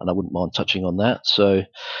 and I wouldn't mind touching on that. So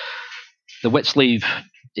the wet sleeve,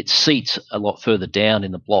 it seats a lot further down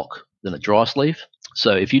in the block than a dry sleeve.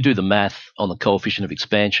 So if you do the math on the coefficient of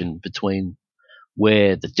expansion between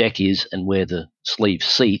where the deck is and where the sleeve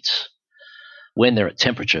seats, when they're at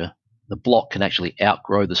temperature, the block can actually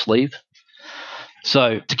outgrow the sleeve.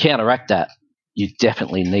 So to counteract that, you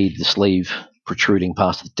definitely need the sleeve protruding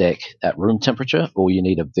past the deck at room temperature, or you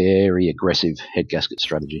need a very aggressive head gasket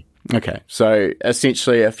strategy. Okay, so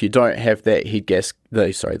essentially, if you don't have that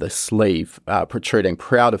the sleeve protruding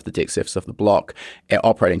proud of the deck surface of the block, at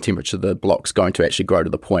operating temperature, the block's going to actually grow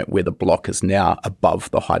to the point where the block is now above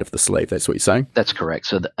the height of the sleeve. That's what you're saying? That's correct.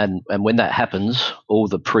 So, and when that happens, all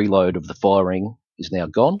the preload of the firing is now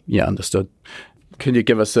gone. Yeah, understood. Can you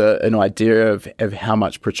give us an idea of how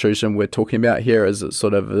much protrusion we're talking about here? Is it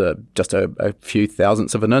sort of just a few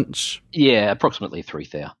thousandths of an inch? Yeah, approximately 3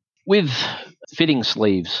 thou. With fitting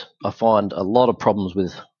sleeves, I find a lot of problems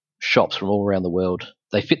with shops from all around the world.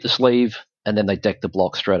 They fit the sleeve and then they deck the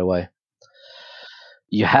block straight away.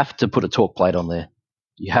 You have to put a torque plate on there.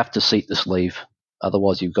 you have to seat the sleeve.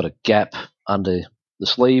 Otherwise, you've got a gap under the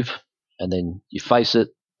sleeve, and then you face it,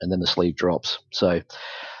 and then the sleeve drops. So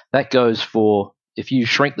that goes for if you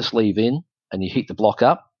shrink the sleeve in and you heat the block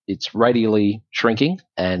up, it's radially shrinking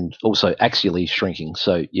and also axially shrinking.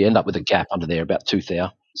 So you end up with a gap under there about 2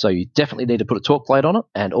 thou. So you definitely need to put a torque plate on it.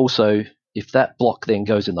 And also, if that block then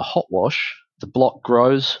goes in the hot wash, the block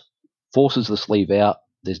grows, forces the sleeve out.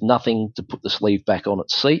 There's nothing to put the sleeve back on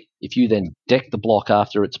its seat. If you then deck the block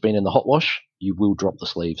after it's been in the hot wash, you will drop the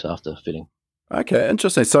sleeves after fitting. Okay,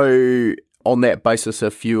 interesting. So on that basis,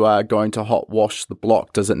 if you are going to hot wash the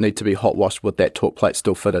block, does it need to be hot washed with that torque plate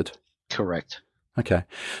still fitted? Correct. Okay.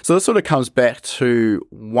 So this sort of comes back to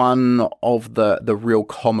one of the real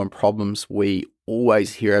common problems we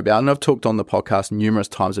always hear about, and I've talked on the podcast numerous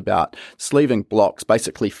times about sleeving blocks,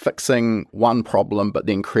 basically fixing one problem but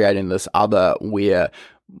then creating this other, where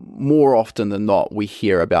more often than not we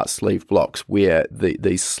hear about sleeve blocks where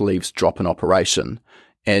these sleeves drop in operation.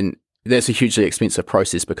 And that's a hugely expensive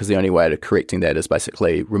process because the only way to correcting that is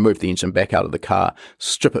basically remove the engine back out of the car,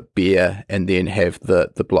 strip it bare, and then have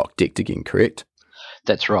the block decked again, correct?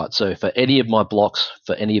 That's right. So for any of my blocks,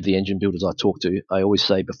 for any of the engine builders I talk to, I always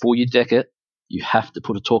say before you deck it, you have to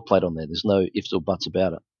put a torque plate on there. There's no ifs or buts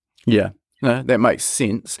about it. Yeah, no, that makes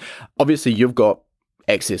sense. Obviously, you've got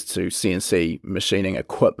access to CNC machining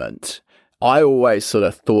equipment. I always sort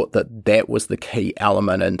of thought that was the key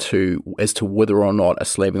element as to whether or not a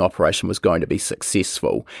sleeving operation was going to be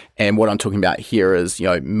successful. And what I'm talking about here is,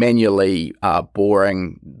 manually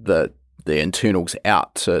boring the internals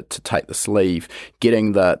out to take the sleeve,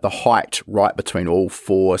 getting the height right between all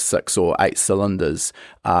 4, 6 or 8 cylinders.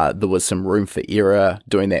 There was some room for error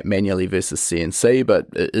doing that manually versus CNC, but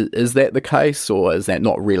is that the case, or is that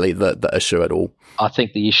not really the issue at all? I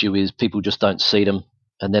think the issue is people just don't seat them,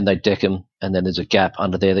 and then they deck them, and then there's a gap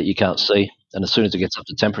under there that you can't see. And as soon as it gets up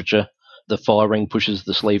to temperature, the fire ring pushes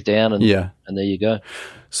the sleeve down, and there you go.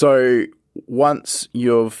 So once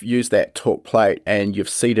you've used that torque plate and you've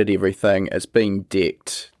seated everything, it's been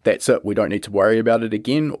decked, that's it, we don't need to worry about it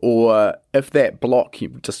again? Or if that block,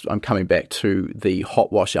 I'm coming back to the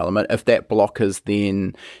hot wash element, if that block is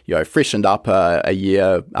then freshened up a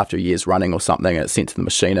year after a year's running or something, and it's sent to the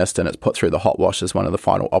machinist and it's put through the hot wash as one of the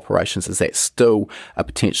final operations, is that still a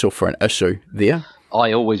potential for an issue there?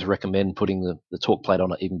 I always recommend putting the torque plate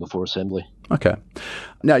on it even before assembly. Okay.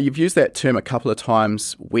 Now, you've used that term a couple of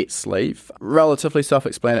times, wet sleeve. Relatively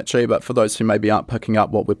self-explanatory, but for those who maybe aren't picking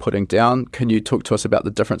up what we're putting down, can you talk to us about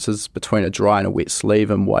the differences between a dry and a wet sleeve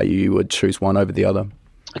and why you would choose one over the other?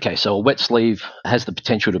 Okay, so a wet sleeve has the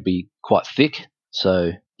potential to be quite thick.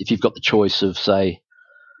 So if you've got the choice of, say,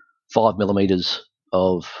 5 millimeters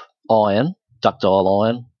of iron, ductile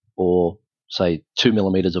iron, or say 2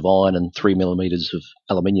 millimeters of iron and 3 millimeters of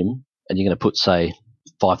aluminium, and you're going to put, say,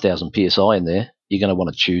 5,000 psi in there, you're going to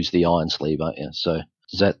want to choose the iron sleeve, aren't you? So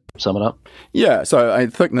does that sum it up? Yeah, so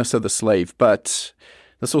thickness of the sleeve, but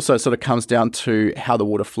this also sort of comes down to how the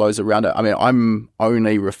water flows around it. I mean, I'm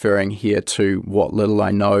only referring here to what little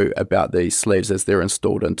I know about these sleeves as they're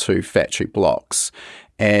installed into factory blocks.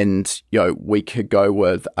 And, we could go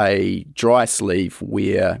with a dry sleeve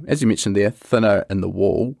where, as you mentioned there, thinner in the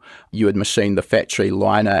wall, you would machine the factory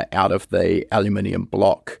liner out of the aluminium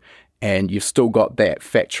block, and you've still got that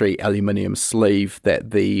factory aluminium sleeve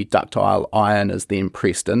that the ductile iron is then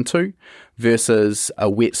pressed into, versus a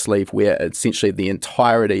wet sleeve where essentially the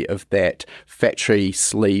entirety of that factory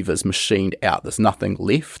sleeve is machined out. There's nothing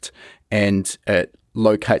left, and it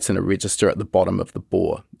locates in a register at the bottom of the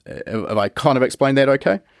bore. Have I kind of explained that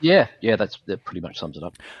okay? Yeah, that pretty much sums it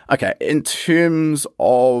up. Okay, in terms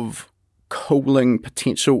of cooling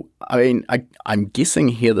potential, I mean, I'm guessing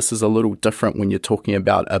here this is a little different when you're talking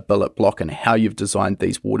about a billet block and how you've designed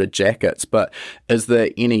these water jackets, but is there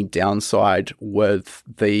any downside with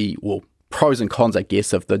pros and cons, I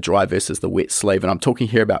guess, of the dry versus the wet sleeve? And I'm talking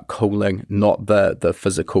here about cooling, not the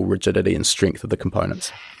physical rigidity and strength of the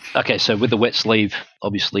components. Okay, so with the wet sleeve,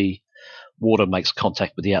 obviously water makes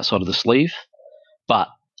contact with the outside of the sleeve, but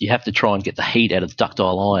you have to try and get the heat out of the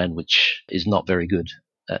ductile iron, which is not very good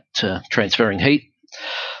at transferring heat.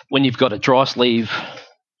 When you've got a dry sleeve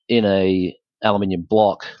in a aluminium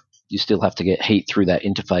block, you still have to get heat through that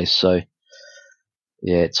interface. So,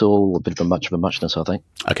 yeah, it's all a bit of a muchness, I think.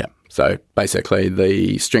 Okay, so basically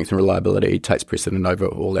the strength and reliability takes precedent over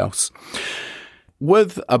all else.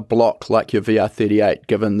 With a block like your VR38,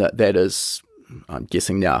 given that is, I'm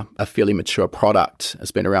guessing now, a fairly mature product,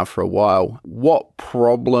 it's been around for a while, what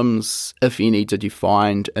problems, if any, did you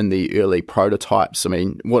find in the early prototypes? I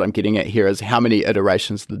mean, what I'm getting at here is how many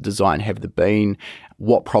iterations of the design have there been?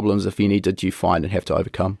 What problems, if any, did you find and have to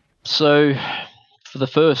overcome? So For the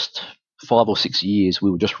first 5 or 6 years, we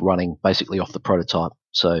were just running basically off the prototype.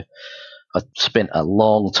 So I spent a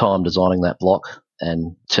long time designing that block,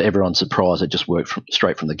 and to everyone's surprise, it just worked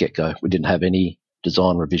straight from the get-go. We didn't have any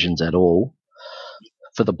design revisions at all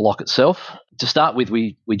for the block itself. To start with,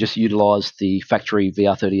 we just utilised the factory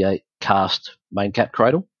VR38 cast main cap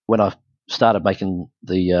cradle. When I started making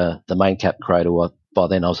the main cap cradle, by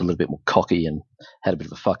then I was a little bit more cocky and had a bit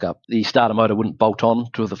of a fuck up. The starter motor wouldn't bolt on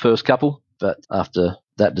to the first couple, but after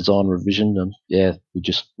that design revision, we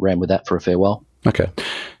just ran with that for a fair while. Okay.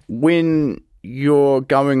 When you're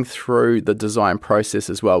going through the design process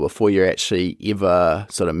as well before you're actually ever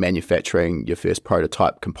sort of manufacturing your first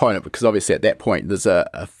prototype component, because obviously at that point there's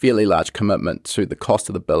a fairly large commitment to the cost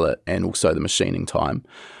of the billet and also the machining time.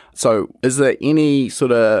 So is there any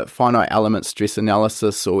sort of finite element stress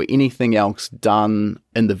analysis or anything else done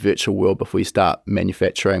in the virtual world before you start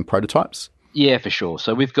manufacturing prototypes? Yeah, for sure.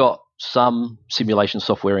 So we've got some simulation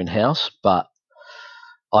software in-house, but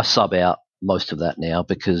I sub out most of that now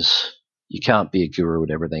because you can't be a guru at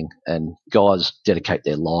everything, and guys dedicate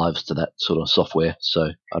their lives to that sort of software. So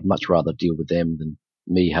I'd much rather deal with them than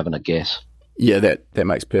me having a guess. Yeah, that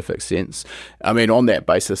makes perfect sense. I mean, on that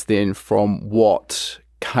basis then, from what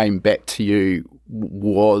came back to you,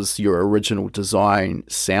 was your original design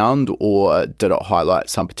sound, or did it highlight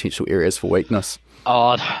some potential areas for weakness?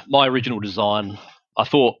 My original design, I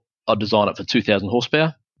thought I'd design it for 2,000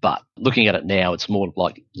 horsepower, but looking at it now, it's more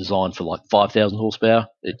like designed for like 5,000 horsepower.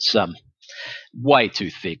 It's way too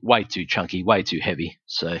thick, way too chunky, way too heavy.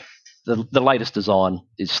 So the latest design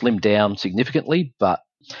is slimmed down significantly, but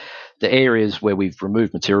the areas where we've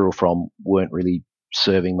removed material from weren't really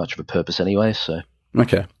serving much of a purpose anyway. So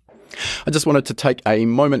okay. I just wanted to take a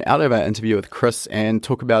moment out of our interview with Chris and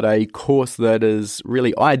talk about a course that is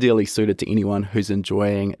really ideally suited to anyone who's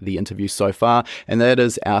enjoying the interview so far, and that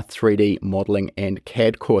is our 3D modelling and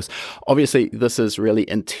CAD course. Obviously, this is really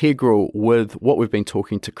integral with what we've been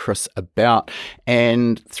talking to Chris about,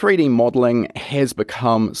 and 3D modelling has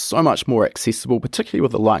become so much more accessible, particularly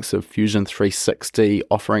with the likes of Fusion 360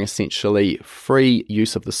 offering essentially free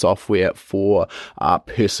use of the software for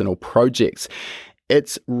personal projects.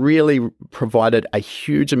 It's really provided a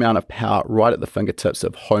huge amount of power right at the fingertips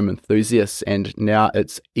of home enthusiasts, and now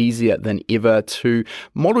it's easier than ever to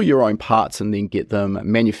model your own parts and then get them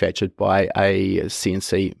manufactured by a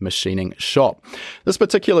CNC machining shop. This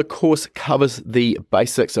particular course covers the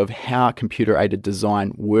basics of how computer-aided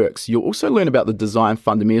design works. You'll also learn about the design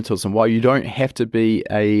fundamentals, and while you don't have to be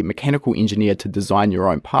a mechanical engineer to design your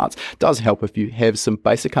own parts, it does help if you have some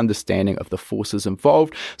basic understanding of the forces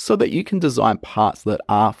involved so that you can design parts that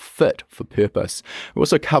are fit for purpose. We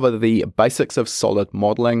also cover the basics of solid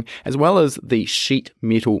modeling, as well as the sheet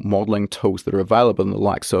metal modeling tools that are available in the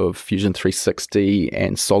likes of Fusion 360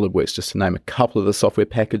 and SolidWorks, just to name a couple of the software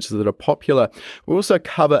packages that are popular. We also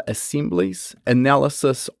cover assemblies,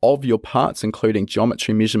 analysis of your parts, including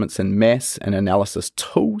geometry measurements and mass and analysis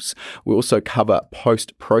tools. We also cover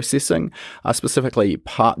post-processing, specifically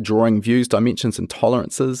part drawing views, dimensions and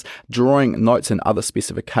tolerances, drawing notes and other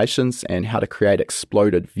specifications, and how to create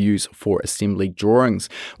exploded views for assembly drawings.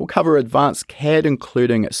 We'll cover advanced CAD,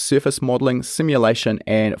 including surface modeling, simulation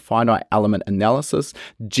and finite element analysis,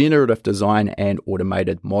 generative design and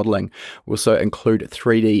automated modeling. We'll also include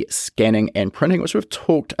 3D scanning and printing, which we've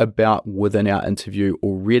talked about within our interview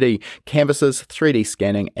already, canvases, 3D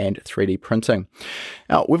scanning and 3D printing.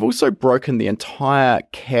 Now, we've also broken the entire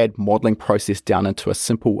CAD modeling process down into a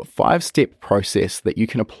simple 5-step process that you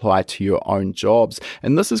can apply to your own jobs,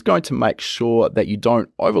 and this is going to make sure that you don't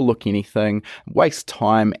overlook anything, waste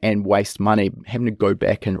time and waste money having to go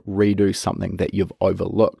back and redo something that you've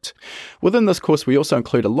overlooked. Within this course, we also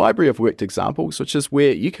include a library of worked examples, which is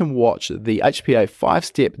where you can watch the HPA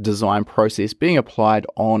 5-step design process being applied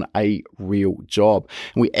on a real job.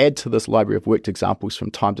 And we add to this library of worked examples from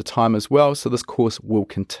time to time as well, so this course will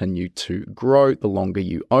continue to grow the longer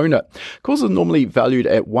you own it. The course is normally valued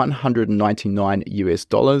at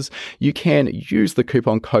 $199. You can use the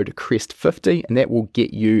coupon code CREST50, and that will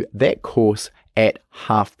get you that course at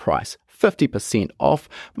half price, 50% off,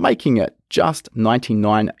 making it just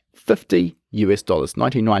 $99.50 US dollars,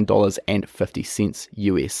 $99.50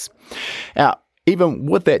 US. Now, even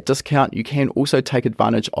with that discount, you can also take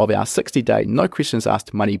advantage of our 60-day no questions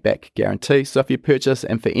asked money back guarantee. So if you purchase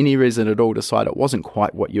and for any reason at all decide it wasn't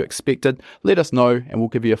quite what you expected, let us know and we'll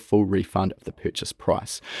give you a full refund of the purchase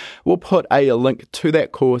price. We'll put a link to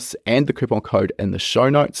that course and the coupon code in the show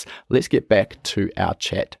notes. Let's get back to our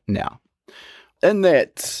chat now. In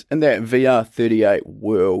that VR38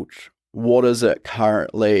 world, what is it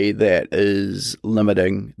currently that is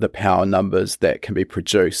limiting the power numbers that can be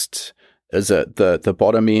produced Is it the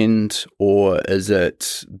bottom end, or is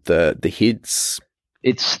it the heads?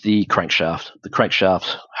 It's the crankshaft. The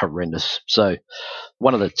crankshaft's horrendous. So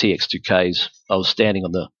one of the TX2Ks, I was standing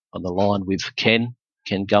on the line with Ken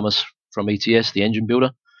Gummis from ETS, the engine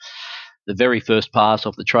builder. The very first pass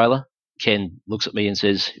off the trailer, Ken looks at me and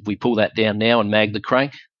says, "If we pull that down now and mag the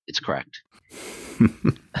crank, it's cracked."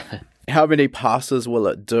 How many passes will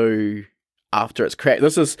it do after it's cracked?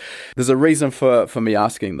 There's a reason for me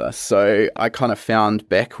asking this. So I kind of found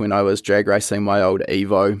back when I was drag racing my old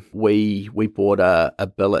Evo, we bought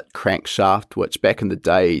a billet crankshaft, which back in the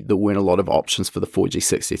day, there weren't a lot of options for the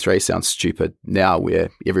 4G63. Sounds stupid now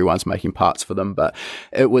where everyone's making parts for them, but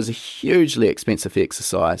it was a hugely expensive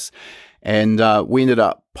exercise. And we ended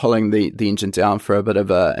up pulling the engine down for a bit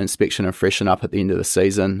of an inspection and freshen up at the end of the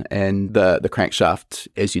season. And the crankshaft,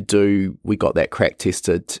 as you do, we got that crack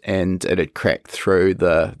tested, and it had cracked through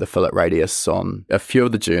the fillet radius on a few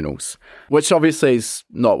of the journals, which obviously is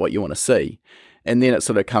not what you want to see. And then it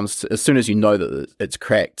sort of comes to, as soon as you know that it's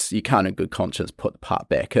cracked, you can't in good conscience put the part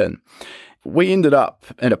back in. We ended up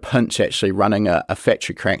in a pinch actually running a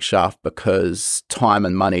factory crankshaft because time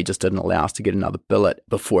and money just didn't allow us to get another billet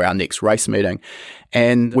before our next race meeting.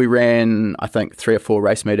 And we ran, I think, 3 or 4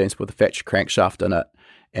 race meetings with a factory crankshaft in it.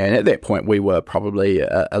 And at that point, we were probably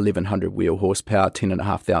 1,100 wheel horsepower,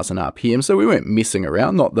 10,500 RPM. So we weren't messing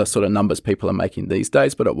around, not the sort of numbers people are making these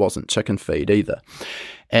days, but it wasn't chicken feed either.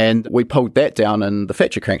 And we pulled that down and the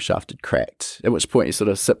factory crankshaft had cracked, at which point you sort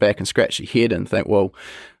of sit back and scratch your head and think, well,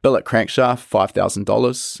 billet crankshaft,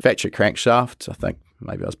 $5,000. Factory crankshaft, I think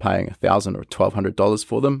maybe I was paying $1,000 or $1,200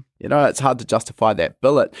 for them. You know, it's hard to justify that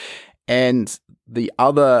billet. And the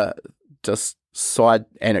other just side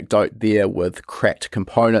anecdote there with cracked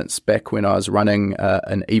components, back when I was running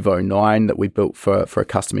an Evo 9 that we built for a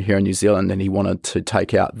customer here in New Zealand, and he wanted to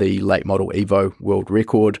take out the late model Evo world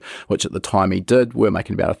record, which at the time he did. We're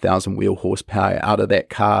making about 1,000 wheel horsepower out of that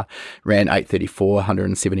car, ran 834,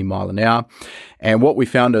 170 mile an hour. And what we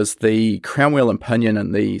found is the crown wheel and pinion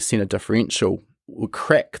and the center differential would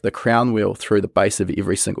crack the crown wheel through the base of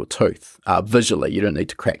every single tooth. Visually, you don't need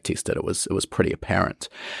to crack test it. It was pretty apparent.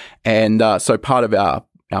 And so part of our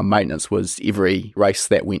maintenance was every race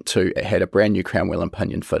that went to, it had a brand new crown wheel and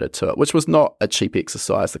pinion fitted to it, which was not a cheap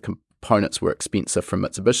exercise. The components were expensive from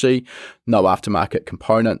Mitsubishi, no aftermarket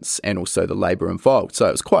components, and also the labour involved. So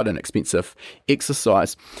it was quite an expensive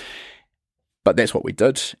exercise. But that's what we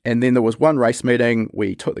did. And then there was one race meeting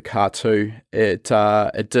we took the car to. It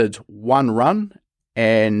did one run,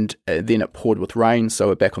 and then it poured with rain, so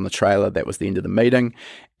we're back on the trailer. That was the end of the meeting.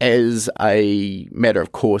 As a matter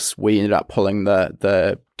of course, we ended up pulling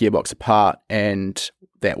the gearbox apart, and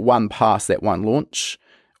that one pass, that one launch,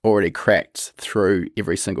 already cracked through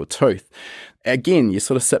every single tooth. Again, you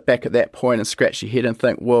sort of sit back at that point and scratch your head and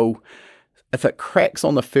think, well, if it cracks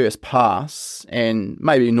on the first pass, and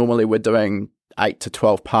maybe normally we're doing 8 to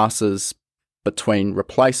 12 passes between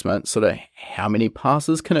replacements, sort of how many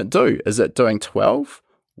passes can it do? Is it doing 12?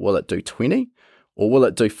 Will it do 20? Or will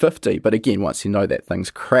it do 50? But again, once you know that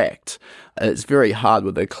thing's cracked, it's very hard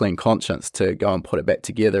with a clean conscience to go and put it back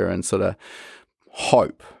together and sort of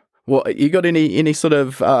hope. Well, you got any sort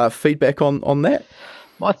of feedback on that?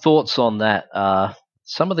 My thoughts on that are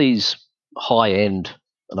some of these high-end,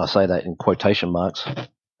 and I say that in quotation marks,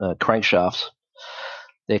 crankshafts,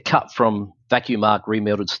 they're cut from vacuum arc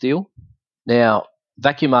remelted steel. Now,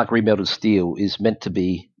 vacuum arc remelted steel is meant to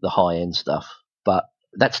be the high-end stuff, but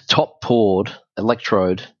that's top poured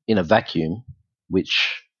electrode in a vacuum,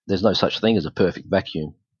 which there's no such thing as a perfect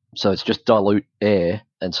vacuum. So it's just dilute air.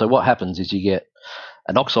 And so what happens is you get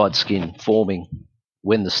an oxide skin forming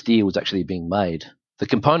when the steel is actually being made. The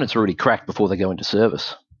components are already cracked before they go into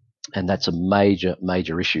service. And that's a major,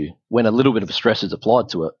 major issue. When a little bit of stress is applied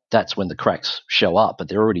to it, that's when the cracks show up, but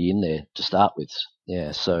they're already in there to start with.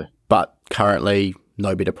 Yeah, so. But currently,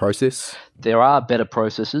 no better process? There are better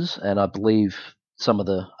processes, and I believe some of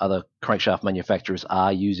the other crankshaft manufacturers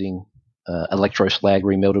are using electroslag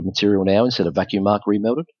remelted material now instead of vacuum arc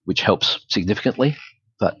remelted, which helps significantly.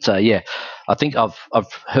 But yeah, I think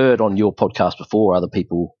I've heard on your podcast before other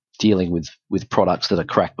people dealing with products that are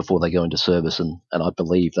cracked before they go into service, and I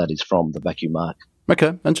believe that is from the vacuum arc.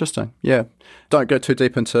 Okay, interesting. Yeah. Don't go too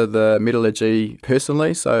deep into the metallurgy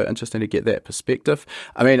personally, so interesting to get that perspective.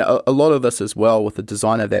 I mean, a lot of this as well with the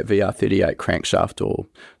design of that VR38 crankshaft, or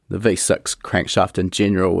the V6 crankshaft in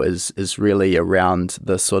general, is really around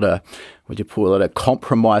the sort of, what do you call it, a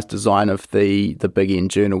compromised design of the big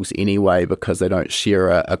end journals anyway, because they don't share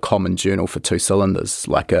a common journal for 2 cylinders,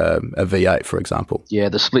 like a V8, for example. Yeah,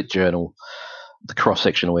 the split journal, the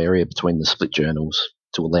cross-sectional area between the split journals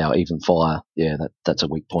to allow even fire, yeah, that's a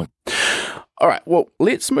weak point. All right, well,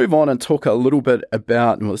 let's move on and talk a little bit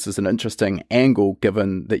about, well, this is an interesting angle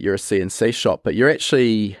given that you're a CNC shop, but you're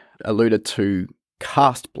actually alluded to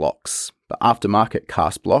cast blocks, the aftermarket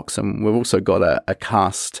cast blocks, and we've also got a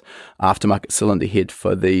cast aftermarket cylinder head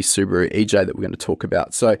for the Subaru EJ that we're going to talk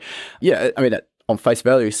about. So, yeah, I mean, on face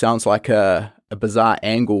value, sounds like a bizarre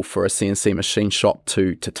angle for a CNC machine shop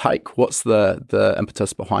to take. What's the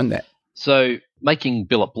impetus behind that? So, making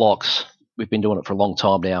billet blocks, we've been doing it for a long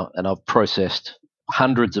time now, and I've processed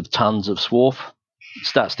hundreds of tons of swarf. It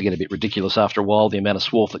starts to get a bit ridiculous after a while, the amount of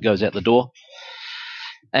swarf that goes out the door.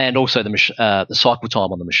 And also the cycle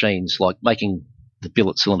time on the machines, like making the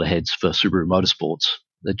billet cylinder heads for Subaru Motorsports.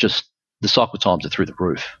 The cycle times are through the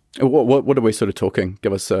roof. What are we sort of talking?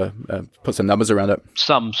 Give us put some numbers around it.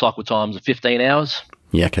 Some cycle times are 15 hours.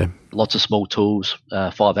 Yeah, okay. Lots of small tools,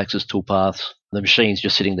 5-axis tool paths. The machine's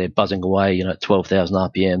just sitting there buzzing away, at 12,000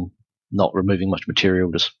 RPM, not removing much material,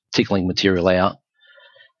 just tickling material out.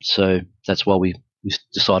 So that's why we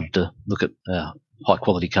decided to look at high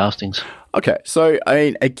quality castings. Okay, so I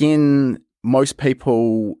mean, again, most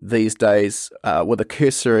people these days, with a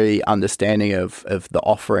cursory understanding of the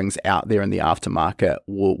offerings out there in the aftermarket,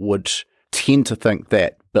 would tend to think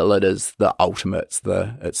that billet is the ultimate,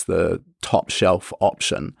 it's the top shelf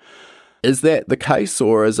option. Is that the case,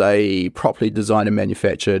 or is a properly designed and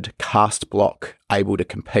manufactured cast block able to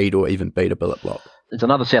compete or even beat a billet block? There's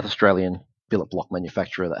another South Australian billet block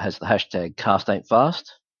manufacturer that has the hashtag cast ain't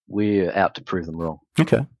fast. We're out to prove them wrong.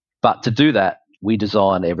 Okay. But to do that, we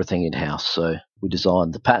design everything in-house. So we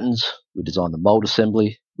design the patterns, we design the mold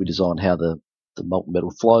assembly, we design how the molten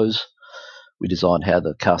metal flows, we design how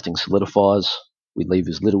the casting solidifies. We leave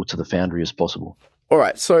as little to the foundry as possible. All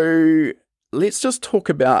right, so let's just talk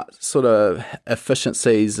about sort of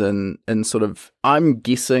efficiencies and sort of, I'm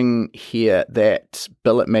guessing here that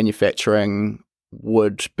billet manufacturing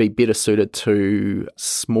would be better suited to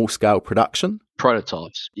small-scale production.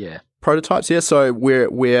 Prototypes, yeah. Prototypes, yeah. So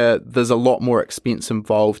where there's a lot more expense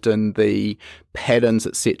involved in the patterns,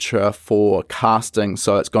 etc., for casting,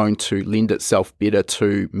 so it's going to lend itself better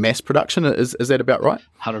to mass production. Is that about right?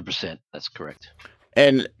 100%, that's correct.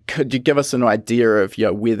 And could you give us an idea of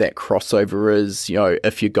where that crossover is?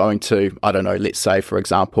 If you're going to, I don't know, let's say, for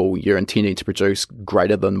example, you're intending to produce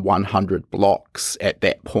greater than 100 blocks at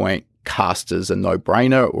that point, cast is a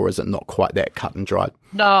no-brainer, or is it not quite that cut and dried?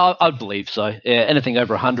 No, I believe so. Yeah, anything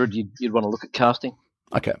over 100, you'd want to look at casting.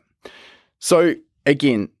 Okay. So,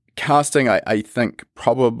 again, casting, I think,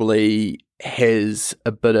 probably has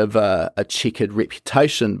a bit of a checkered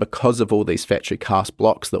reputation because of all these factory cast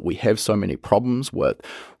blocks that we have so many problems with.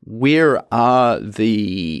 Where are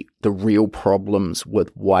the real problems with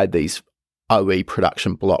why these OE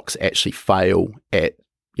production blocks actually fail at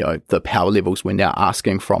the power levels we're now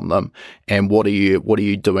asking from them, and what are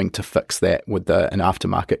you doing to fix that with an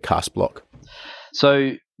aftermarket cast block?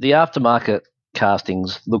 So the aftermarket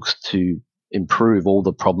castings looks to improve all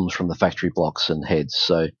the problems from the factory blocks and heads.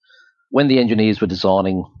 So when the engineers were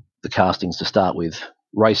designing the castings to start with,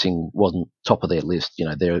 racing wasn't top of their list.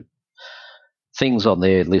 There are things on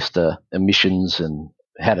their list are emissions and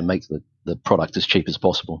how to make the product as cheap as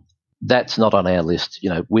possible. That's not on our list.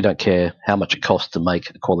 We don't care how much it costs to make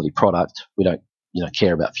a quality product. We don't,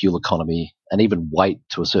 care about fuel economy, and even weight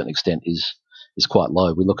to a certain extent is quite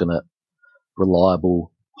low. We're looking at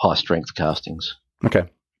reliable, high strength castings. Okay.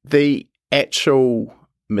 The actual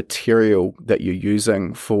material that you're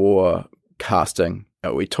using for casting,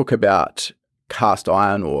 we talk about cast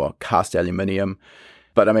iron or cast aluminium.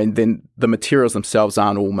 But I mean, then the materials themselves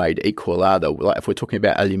aren't all made equal, are they? Like if we're talking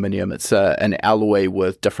about aluminium, it's an alloy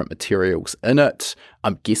with different materials in it.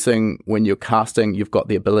 I'm guessing when you're casting, you've got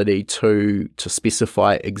the ability to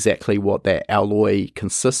specify exactly what that alloy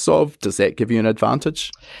consists of. Does that give you an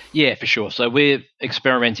advantage? Yeah, for sure. So we're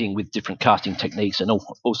experimenting with different casting techniques and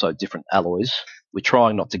also different alloys. We're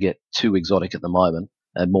trying not to get too exotic at the moment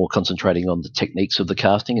and more concentrating on the techniques of the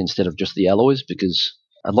casting instead of just the alloys, because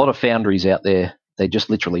a lot of foundries out there, they just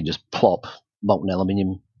literally just plop molten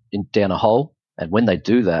aluminium down a hole. And when they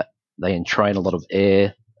do that, they entrain a lot of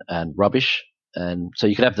air and rubbish. And so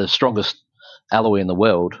you could have the strongest alloy in the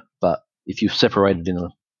world, but if you separate it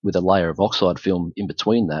with a layer of oxide film in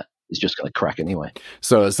between that, it's just going to crack anyway.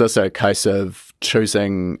 So is this a case of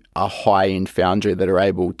choosing a high-end foundry that are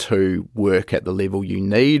able to work at the level you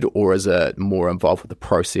need, or is it more involved with the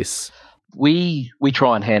process? We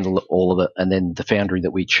try and handle all of it, and then the foundry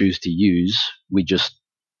that we choose to use, we just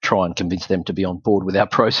try and convince them to be on board with our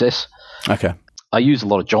process. Okay. I use a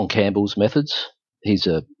lot of John Campbell's methods. He's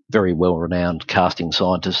a very well-renowned casting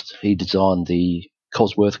scientist. He designed the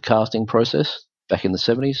Cosworth casting process back in the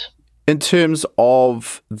 70s. In terms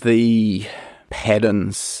of the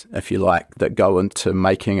patterns, if you like, that go into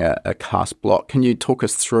making a cast block. Can you talk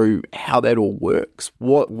us through how that all works?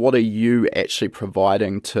 What are you actually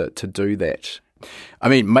providing to do that? I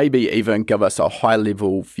mean, maybe even give us a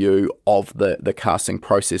high-level view of the casting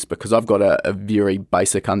process, because I've got a very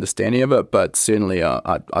basic understanding of it, but certainly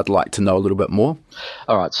I'd like to know a little bit more.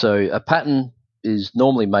 All right, so a pattern is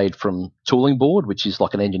normally made from tooling board, which is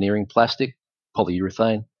like an engineering plastic,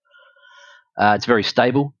 polyurethane. It's very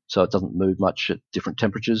stable, so it doesn't move much at different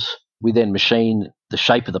temperatures. We then machine the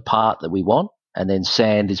shape of the part that we want, and then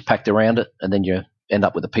sand is packed around it, and then you end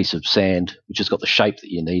up with a piece of sand which has got the shape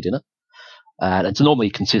that you need in it. And it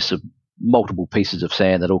normally consists of multiple pieces of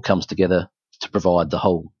sand that all comes together to provide the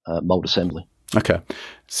whole mold assembly. Okay.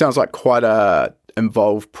 Sounds like quite a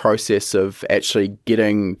involved process of actually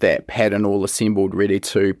getting that pattern all assembled, ready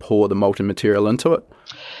to pour the molten material into it.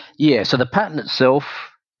 Yeah, so the pattern itself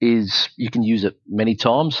is, you can use it many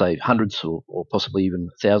times, say hundreds or possibly even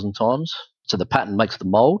 1,000 times. So the pattern makes the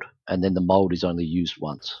mold, and then the mold is only used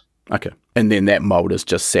once. Okay. And then that mold is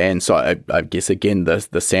just sand. So I guess, again,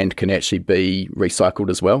 the sand can actually be recycled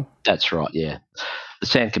as well? That's right, yeah. The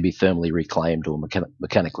sand can be thermally reclaimed or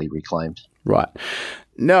mechanically reclaimed. Right.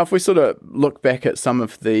 Now, if we sort of look back at some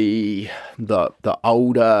of the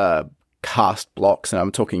older cast blocks, and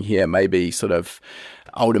I'm talking here maybe sort of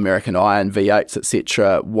old American iron, V8s,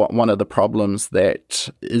 etc., one of the problems that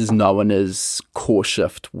is known as core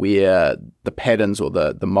shift, where the patterns or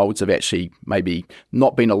the molds have actually maybe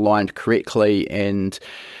not been aligned correctly, and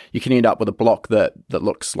you can end up with a block that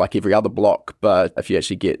looks like every other block, but if you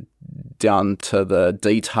actually get down to the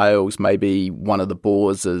details, maybe one of the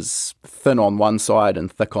bores is thin on one side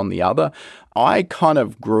and thick on the other. I kind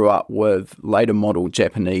of grew up with later model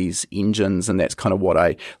Japanese engines, and that's kind of what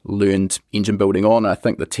I learned engine building on. I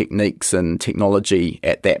think the techniques and technology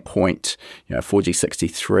at that point,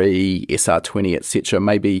 4G63, SR20, etc.,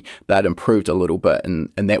 maybe they'd improved a little bit,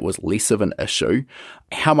 and that was less of an issue.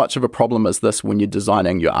 How much of a problem is this when you're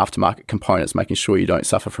designing your aftermarket components, making sure you don't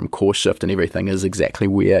suffer from core shift and everything is exactly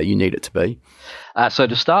where you need it to be? So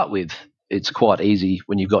to start with, it's quite easy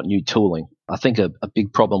when you've got new tooling. I think a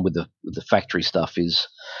big problem with the factory stuff is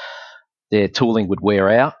their tooling would wear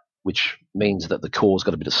out, which means that the core's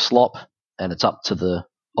got a bit of slop, and it's up to the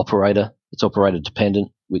operator. It's operator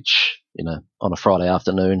dependent, which, on a Friday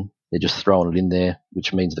afternoon, they're just throwing it in there,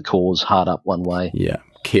 which means the core's hard up one way. Yeah,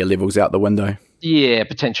 care levels out the window. Yeah,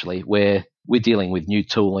 potentially, where we're dealing with new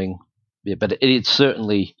tooling. Yeah, but it's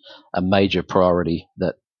certainly a major priority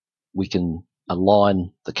that we can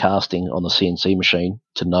align the casting on the CNC machine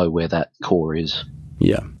to know where that core is.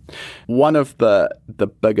 Yeah. One of the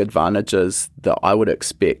big advantages that I would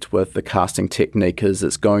expect with the casting technique is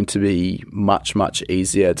it's going to be much, much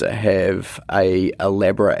easier to have a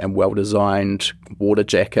elaborate and well-designed water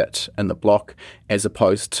jacket in the block as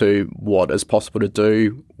opposed to what is possible to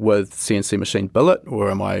do with CNC machine billet, or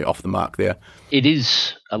am I off the mark there? It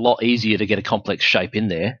is a lot easier to get a complex shape in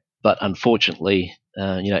there, but unfortunately,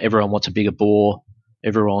 everyone wants a bigger bore,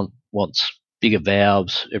 everyone wants bigger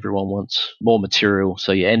valves, everyone wants more material,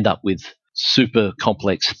 so you end up with super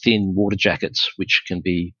complex, thin water jackets, which can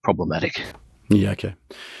be problematic. Yeah, okay.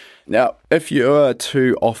 Now, if you were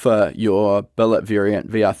to offer your billet variant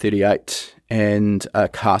VR38 and a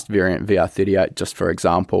cast variant VR38, just for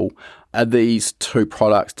example, are these two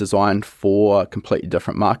products designed for completely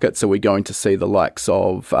different markets? Are we going to see the likes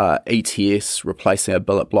of ETS replacing a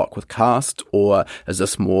billet block with cast, or is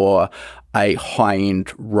this more a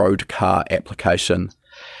high-end road car application?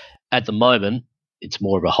 At the moment, it's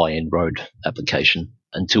more of a high-end road application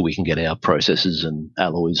until we can get our processes and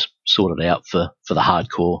alloys sorted out for the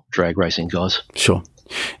hardcore drag racing guys. Sure.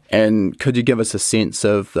 And could you give us a sense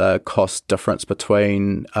of the cost difference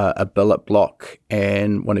between a billet block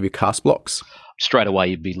and one of your cast blocks? Straight away,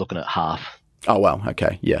 you'd be looking at half. Oh, well,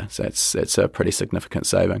 okay. Yeah, so it's a pretty significant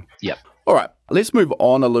saving. Yep. All right, let's move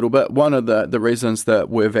on a little bit. One of the reasons that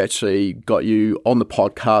we've actually got you on the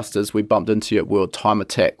podcast is we bumped into you at World Time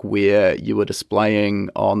Attack, where you were displaying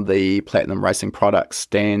on the Platinum Racing Products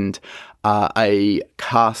stand a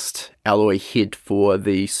cast alloy head for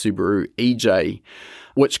the Subaru EJ,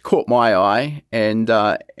 which caught my eye and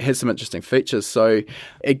has some interesting features. So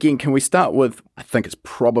again, can we start with, I think it's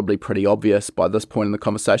probably pretty obvious by this point in the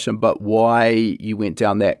conversation, but why you went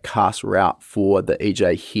down that cast route for the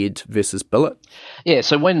EJ head versus billet? Yeah,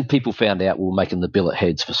 so when people found out we were making the billet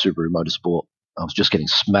heads for Subaru Motorsport, I was just getting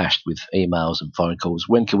smashed with emails and phone calls.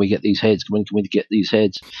 When can we get these heads? When can we get these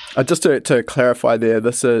heads? Just to clarify there,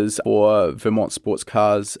 this is for Vermont Sports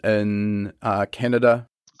Cars in Canada?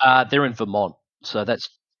 They're in Vermont. So that's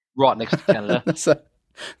right next to Canada.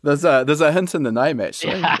 There's a hint in the name,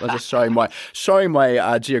 actually. I'm just showing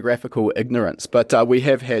my geographical ignorance. But we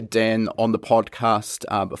have had Dan on the podcast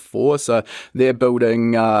before, so they're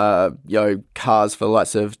building cars for the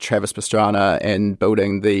likes of Travis Pastrana and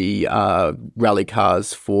building the rally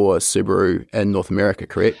cars for Subaru in North America,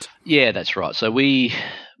 correct? Yeah, that's right. So we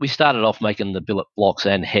started off making the billet blocks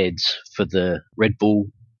and heads for the Red Bull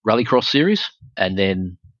Rallycross series, and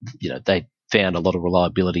then they found a lot of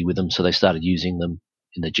reliability with them, so they started using them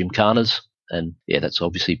in the Gymkhanas, and yeah, that's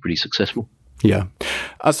obviously pretty successful. Yeah.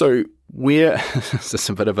 So this is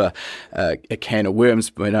a bit of a can of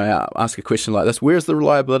worms when I ask a question like this. Where's the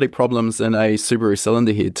reliability problems in a Subaru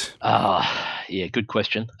cylinder head? Yeah, good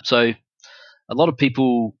question. So a lot of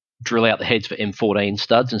people drill out the heads for M14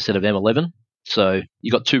 studs instead of M11. So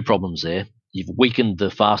you've got two problems there. You've weakened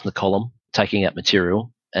the fastener column, taking out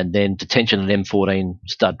material, and then to tension an M14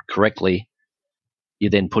 stud correctly,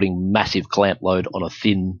 you're then putting massive clamp load on a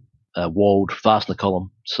thin walled fastener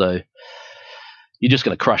column. So you're just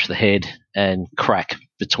going to crush the head and crack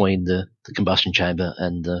between the combustion chamber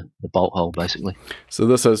and the bolt hole, basically. So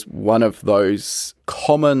this is one of those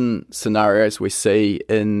common scenarios we see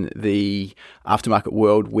in the aftermarket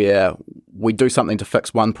world where we do something to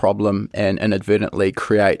fix one problem and inadvertently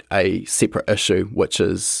create a separate issue, which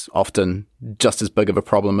is often just as big of a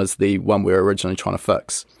problem as the one we were originally trying to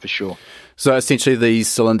fix. For sure. So essentially these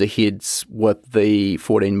cylinder heads with the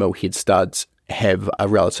 14mm head studs have a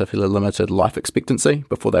relatively limited life expectancy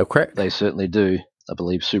before they'll crack. They certainly do. I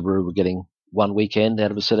believe Subaru were getting one weekend out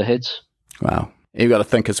of a set of heads. Wow. You've got to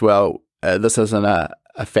think as well, this isn't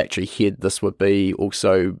a factory head. This would be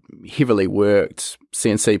also heavily worked,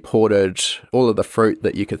 CNC ported, all of the fruit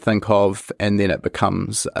that you could think of, and then it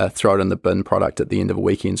becomes a throw it in the bin product at the end of a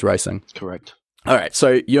weekend's racing. Correct. All right,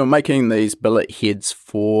 so you're making these billet heads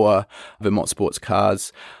for Vermont sports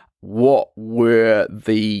cars. What were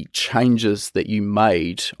the changes that you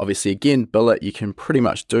made? Obviously, again, billet, you can pretty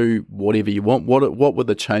much do whatever you want. What were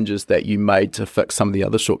the changes that you made to fix some of the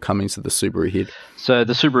other shortcomings of the Subaru head? So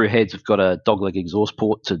the Subaru heads have got a dogleg exhaust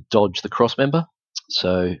port to dodge the crossmember.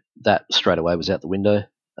 So that straight away was out the window.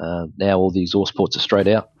 Now all the exhaust ports are straight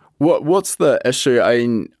out. What's the issue? I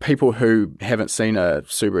mean, people who haven't seen a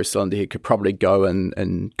Subaru cylinder head could probably go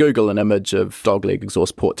and Google an image of dogleg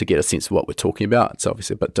exhaust port to get a sense of what we're talking about. It's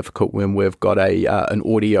obviously a bit difficult when we've got an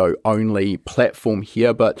audio-only platform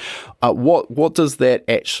here, but what does that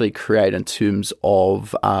actually create in terms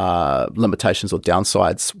of limitations or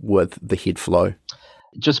downsides with the head flow?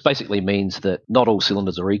 It just basically means that not all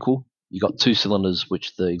cylinders are equal. You've got two cylinders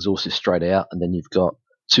which the exhaust is straight out, and then you've got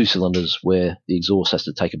two cylinders where the exhaust has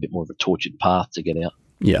to take a bit more of a tortured path to get out.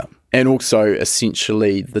 Yeah. And also,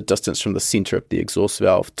 essentially, the distance from the centre of the exhaust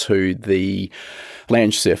valve to the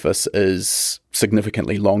flange surface is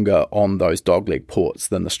significantly longer on those dogleg ports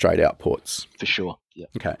than the straight-out ports. For sure, yeah.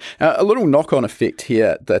 Okay. A little knock-on effect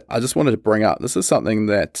here that I just wanted to bring up. This is something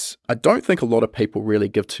that I don't think a lot of people really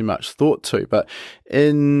give too much thought to, but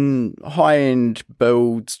in high-end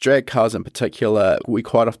builds, drag cars in particular, we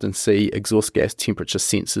quite often see exhaust gas temperature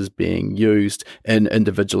sensors being used in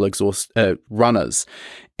individual exhaust runners.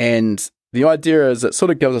 And the idea is it sort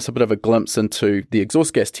of gives us a bit of a glimpse into the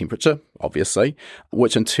exhaust gas temperature, obviously,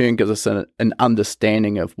 which in turn gives us an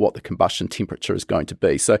understanding of what the combustion temperature is going to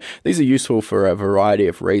be. So these are useful for a variety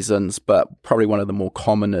of reasons, but probably one of the more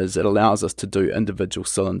common is it allows us to do individual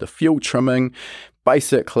cylinder fuel trimming.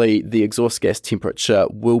 Basically, the exhaust gas temperature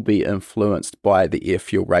will be influenced by the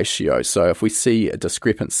air-fuel ratio. So if we see a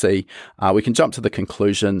discrepancy, we can jump to the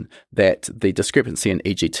conclusion that the discrepancy in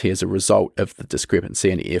EGT is a result of the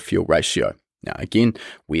discrepancy in air-fuel ratio. Now, again,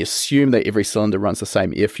 we assume that every cylinder runs the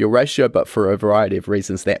same air-fuel ratio, but for a variety of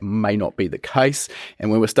reasons, that may not be the case.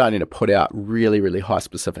 And when we're starting to put out really, really high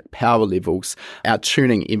specific power levels, our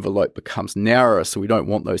tuning envelope becomes narrower, so we don't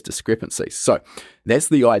want those discrepancies. So that's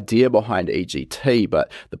the idea behind EGT,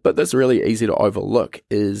 but the bit that's really easy to overlook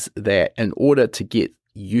is that in order to get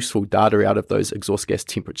useful data out of those exhaust gas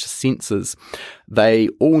temperature sensors, they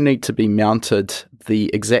all need to be mounted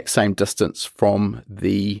the exact same distance from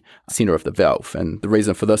the center of the valve. And the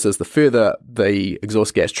reason for this is the further the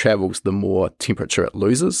exhaust gas travels, the more temperature it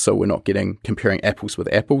loses. So we're not comparing apples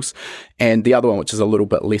with apples. And the other one, which is a little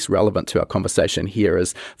bit less relevant to our conversation here,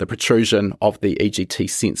 is the protrusion of the EGT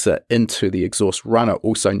sensor into the exhaust runner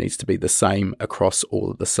also needs to be the same across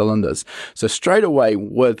all of the cylinders. So straight away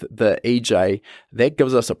with the EJ, that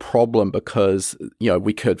gives us a problem because,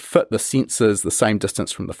 we could fit the sensors, the same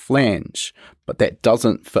distance from the flange, but that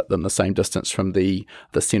doesn't fit them the same distance from the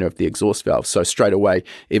center of the exhaust valve. So straight away,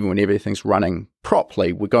 even when everything's running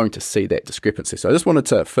properly, we're going to see that discrepancy. So I just wanted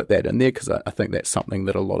to fit that in there because I think that's something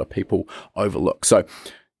that a lot of people overlook. So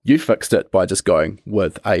you fixed it by just going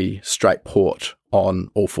with a straight port on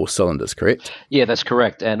all 4 cylinders, correct? Yeah, that's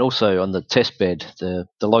correct. And also on the test bed, the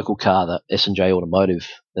local car, the S&J Automotive,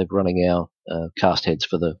 they're running our cast heads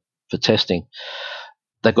for testing.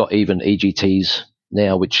 They've got even EGTs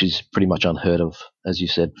now, which is pretty much unheard of, as you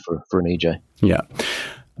said, for an EJ. Yeah.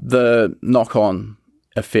 The knock-on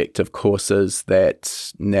effect, of course, is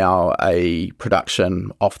that now a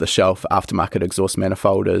production off-the-shelf aftermarket exhaust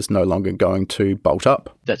manifold is no longer going to bolt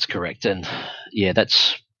up. That's correct. And yeah,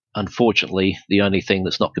 that's unfortunately the only thing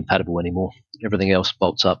that's not compatible anymore. Everything else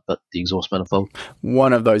bolts up but the exhaust manifold.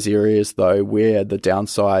 One of those areas, though, where the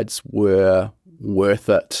downsides were worth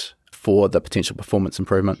it for the potential performance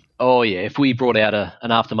improvement. Oh yeah, if we brought out an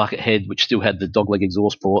aftermarket head which still had the dogleg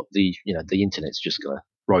exhaust port, the internet's just going to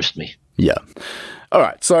roast me. Yeah. All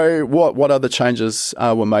right. So what other changes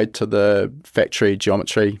were made to the factory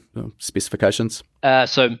geometry specifications?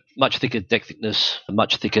 So much thicker deck thickness,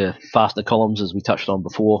 much thicker fastener columns, as we touched on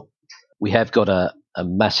before. We have got a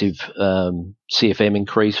massive CFM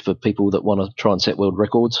increase for people that want to try and set world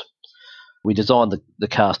records. We designed the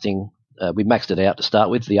casting, we maxed it out to start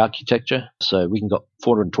with, the architecture, so we can got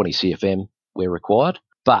 420 CFM where required.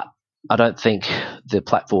 But I don't think the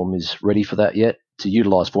platform is ready for that yet. To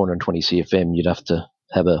utilise 420 CFM, you'd have to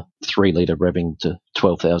have a 3-litre revving to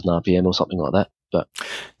 12,000 RPM or something like that. But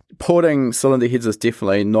porting cylinder heads is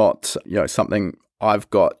definitely not something I've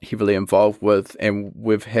got heavily involved with, and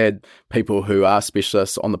we've had people who are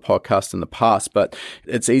specialists on the podcast in the past, but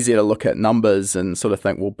it's easier to look at numbers and sort of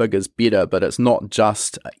think, well, bigger is better, but it's not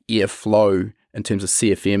just airflow in terms of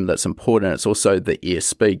CFM that's important, it's also the air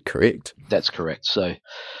speed, correct? That's correct. So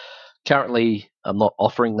currently I'm not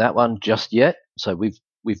offering that one just yet. So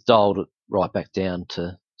we've dialed it right back down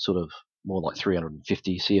to sort of more like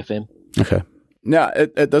 350 CFM. Okay. Now,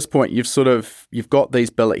 at this point, you've got these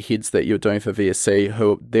billet heads that you're doing for VSC,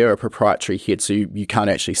 who they're a proprietary head, so you can't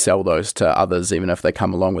actually sell those to others, even if they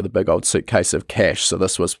come along with a big old suitcase of cash. So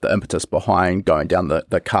this was the impetus behind going down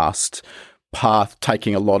the cast path,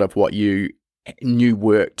 taking a lot of what you knew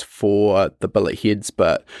worked for the billet heads,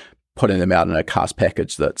 but putting them out in a cast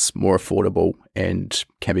package that's more affordable and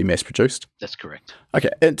can be mass produced. That's correct. Okay,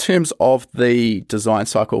 in terms of the design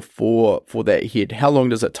cycle for that head, how long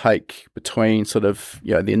does it take between sort of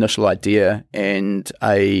the initial idea and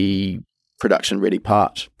a production ready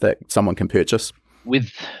part that someone can purchase? With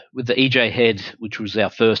the EJ head, which was our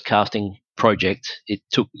first casting project, it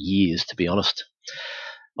took years, to be honest.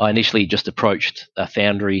 I initially just approached a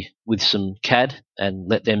foundry with some CAD and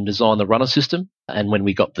let them design the runner system. And when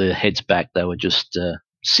we got the heads back, they were just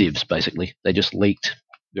sieves, basically. They just leaked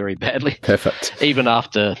very badly. Perfect. Even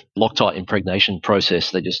after Loctite impregnation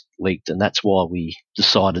process, they just leaked. And that's why we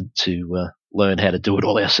decided to learn how to do it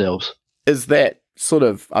all ourselves. Is that sort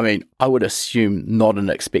of, I would assume not an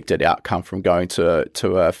expected outcome from going to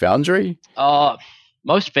a foundry?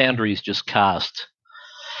 Most foundries just cast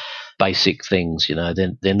basic things,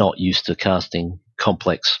 they're not used to casting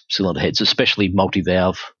complex cylinder heads, especially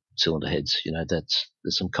multi-valve cylinder heads.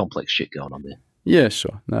 There's some complex shit going on there. Yeah,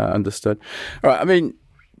 sure. No, understood. All right.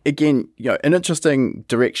 Again, an interesting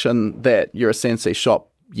direction that you're a CNC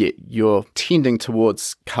shop, yet you're tending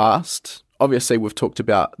towards cast. Obviously, we've talked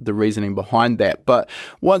about the reasoning behind that, but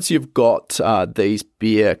once you've got these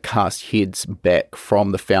bare cast heads back from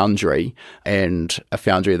the foundry and a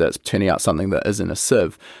foundry that's turning out something that isn't a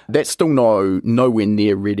sieve, that's still nowhere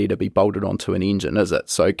near ready to be bolted onto an engine, is it?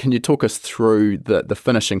 So can you talk us through the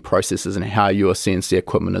finishing processes and how your CNC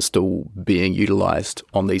equipment is still being utilised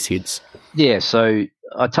on these heads? Yeah, so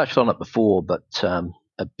I touched on it before, but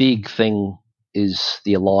a big thing is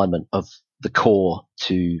the alignment of the core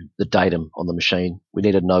to the datum on the machine. We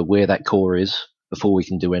need to know where that core is before we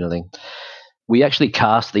can do anything. We actually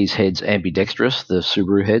cast these heads ambidextrous, the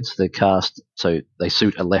Subaru heads. They're cast so they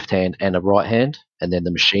suit a left hand and a right hand, and then the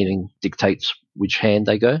machining dictates which hand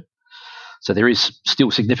they go. So there is still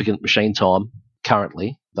significant machine time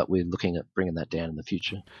currently, but we're looking at bringing that down in the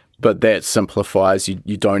future. But that simplifies,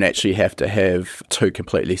 you don't actually have to have two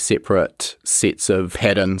completely separate sets of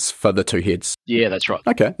patterns for the two heads. Yeah, that's right.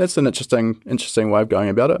 Okay, that's an interesting way of going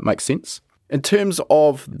about it. Makes sense. In terms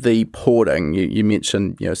of the porting, you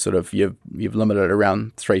mentioned, sort of you've limited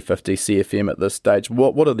around 350 CFM at this stage.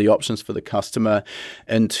 What are the options for the customer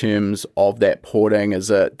in terms of that porting?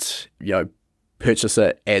 Is it, purchase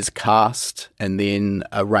it as cast and then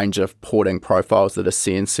a range of porting profiles that are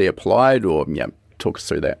CNC applied, or talk us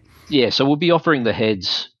through that? Yeah, so we'll be offering the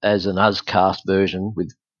heads as an cast version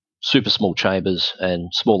with super small chambers and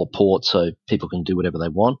smaller ports so people can do whatever they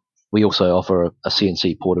want. We also offer a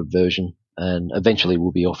CNC ported version, and eventually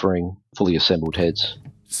we'll be offering fully assembled heads.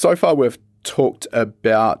 So far we've talked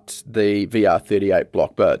about the VR38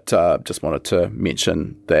 block, but just wanted to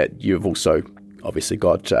mention that you've also obviously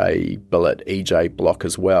got a Billet EJ block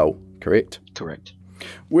as well, correct? Correct.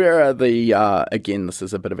 Where are the, again, this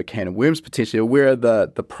is a bit of a can of worms potentially, where are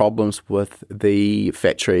the problems with the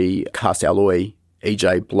factory cast alloy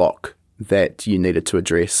EJ block that you needed to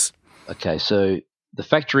address? Okay, so the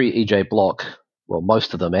factory EJ block, well,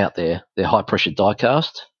 most of them out there, they're high-pressure die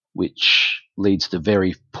cast, which leads to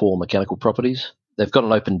very poor mechanical properties. They've got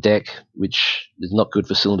an open deck, which is not good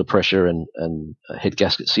for cylinder pressure and head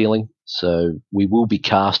gasket sealing. So we will be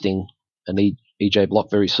casting an EJ block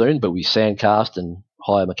very soon, but we sand cast and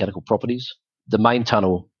higher mechanical properties. The main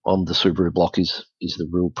tunnel on the Subaru block is the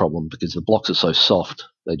real problem because the blocks are so soft,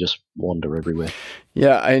 they just wander everywhere.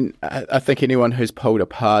 Yeah, and I think anyone who's pulled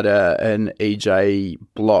apart an EJ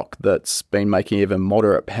block that's been making even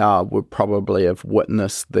moderate power would probably have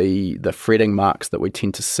witnessed the fretting marks that we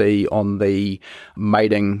tend to see on the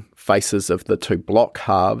mating faces of the two block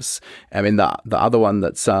halves. I mean, the other one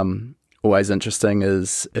that's always interesting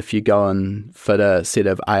is if you go and fit a set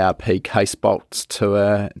of ARP case bolts to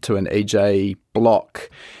an EJ block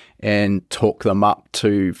and torque them up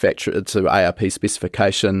to ARP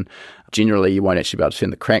specification, generally you won't actually be able to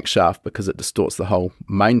turn the crankshaft because it distorts the whole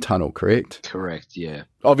main tunnel, correct? Correct, yeah.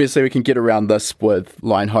 Obviously we can get around this with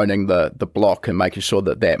line honing the block and making sure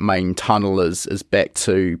that main tunnel is back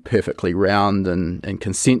to perfectly round and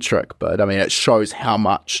concentric, but I mean it shows how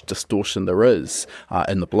much distortion there is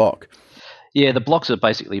in the block. Yeah, the blocks are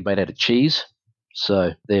basically made out of cheese,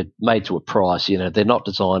 so they're made to a price. They're not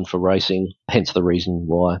designed for racing, hence the reason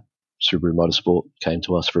why Subaru Motorsport came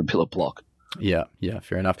to us for a billet block. Yeah,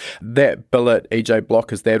 fair enough. That billet EJ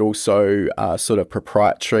block, is that also sort of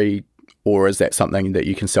proprietary, or is that something that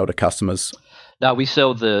you can sell to customers? No, we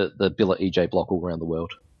sell the billet EJ block all around the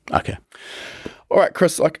world. Okay. All right,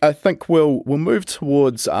 Chris, I think we'll move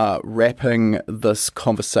towards wrapping this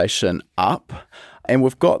conversation up. And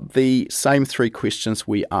we've got the same three questions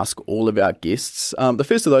we ask all of our guests. The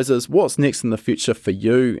first of those is, what's next in the future for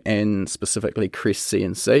you and specifically Crest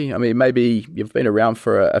CNC? I mean, maybe you've been around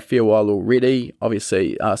for a fair while already.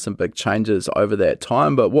 Obviously, some big changes over that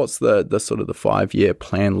time, but what's the sort of the 5-year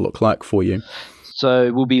plan look like for you?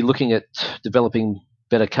 So we'll be looking at developing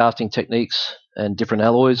better casting techniques and different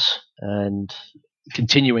alloys and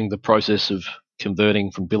continuing the process of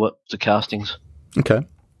converting from billet to castings. Okay.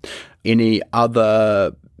 Any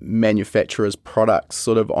other manufacturers' products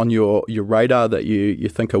sort of on your radar that you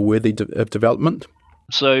think are worthy of development?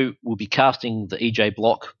 So we'll be casting the EJ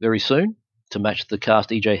block very soon to match the cast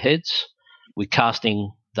EJ heads. We're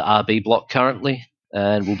casting the RB block currently,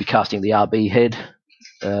 and we'll be casting the RB head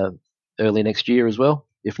early next year as well,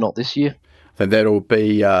 if not this year. I think that'll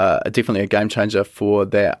be definitely a game changer for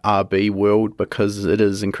that RB world because it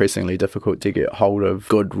is increasingly difficult to get hold of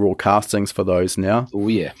good raw castings for those now. Oh,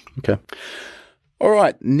 yeah. Okay. All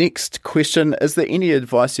right, next question. Is there any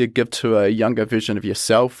advice you'd give to a younger version of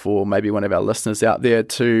yourself or maybe one of our listeners out there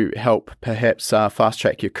to help perhaps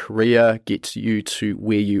fast-track your career, get you to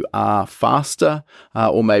where you are faster,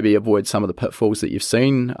 or maybe avoid some of the pitfalls that you've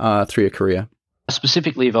seen through your career?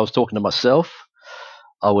 Specifically, if I was talking to myself,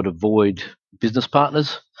 I would avoid business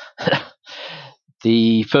partners.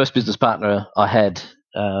 The first business partner I had,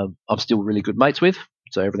 I'm still really good mates with,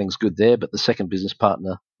 so everything's good there. But the second business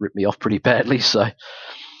partner ripped me off pretty badly, so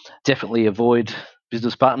definitely avoid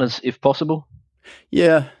business partners if possible.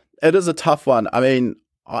 Yeah, it is a tough one. I mean,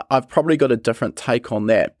 I've probably got a different take on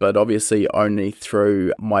that, but obviously only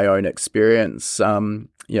through my own experience.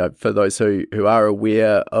 For those who are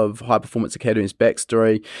aware of High Performance Academy's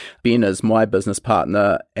backstory, Ben is my business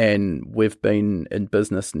partner, and we've been in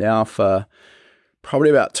business now for probably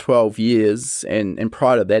about 12 years. And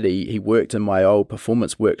prior to that, he worked in my old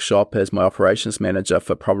performance workshop as my operations manager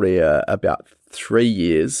for probably about 3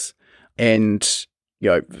 years. And,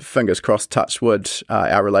 fingers crossed, touch wood,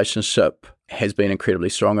 our relationship has been incredibly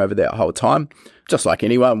strong over that whole time. Just like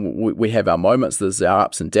anyone, we have our moments, there's our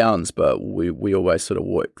ups and downs, but we always sort of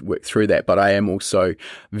work through that. But I am also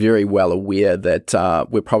very well aware that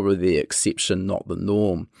we're probably the exception, not the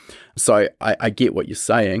norm. So I get what you're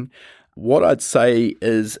saying. What I'd say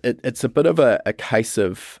is it's a bit of a case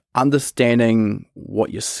of understanding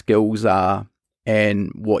what your skills are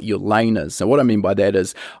and what your lane is. So what I mean by that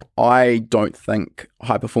is I don't think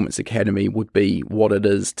High Performance Academy would be what it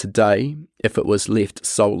is today if it was left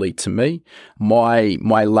solely to me. My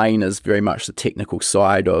lane is very much the technical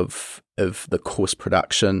side of the course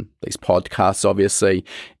production, these podcasts obviously,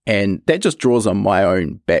 and that just draws on my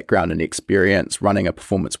own background and experience running a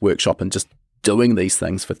performance workshop and just doing these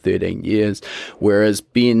things for 13 years, whereas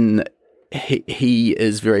Ben, he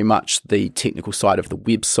is very much the technical side of the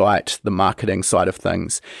website, the marketing side of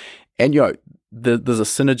things. And, there's a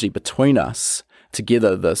synergy between us.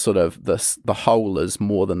 Together, the whole is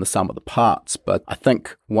more than the sum of the parts. But I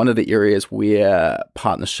think one of the areas where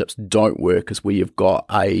partnerships don't work is where you've got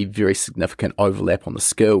a very significant overlap on the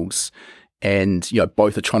skills. And,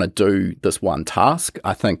 both are trying to do this one task.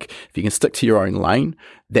 I think if you can stick to your own lane,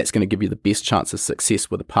 that's going to give you the best chance of success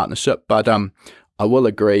with a partnership. But I will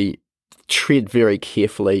agree, tread very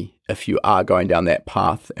carefully if you are going down that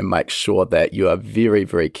path, and make sure that you are very,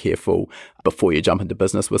 very careful before you jump into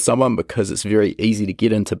business with someone, because it's very easy to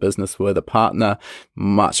get into business with a partner,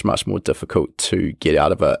 much, much more difficult to get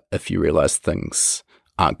out of it if you realize things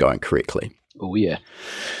aren't going correctly. Oh, yeah.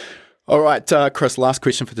 All right, Chris, last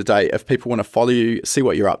question for today. If people want to follow you, see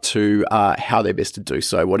what you're up to, how they're best to do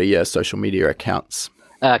so, what are your social media accounts?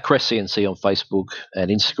 Crest CNC on Facebook and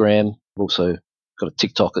Instagram. I've also got a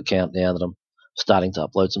TikTok account now that I'm starting to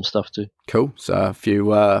upload some stuff to. Cool. So a few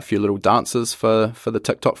little dances for the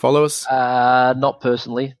TikTok followers? Not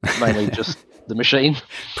personally, mainly just the machine.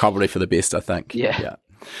 Probably for the best, I think. Yeah.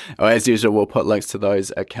 Well, as usual, we'll put links to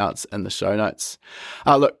those accounts in the show notes.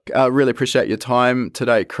 Really appreciate your time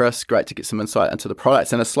today, Chris. Great to get some insight into the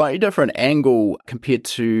products and a slightly different angle compared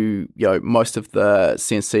to most of the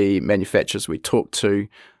CNC manufacturers we talk to,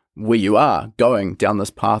 where you are going down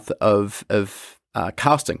this path of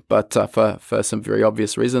casting, but for some very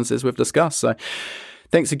obvious reasons, as we've discussed. So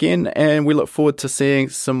thanks again, and we look forward to seeing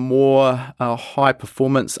some more high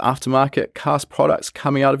performance aftermarket cast products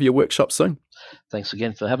coming out of your workshop soon. Thanks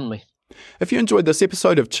again for having me. If you enjoyed this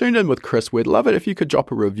episode of Tuned In with Chris, we'd love it if you could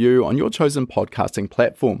drop a review on your chosen podcasting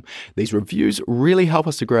platform. These reviews really help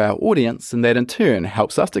us to grow our audience, and that in turn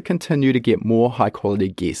helps us to continue to get more high quality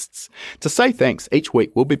guests. To say thanks, each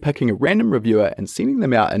week we'll be picking a random reviewer and sending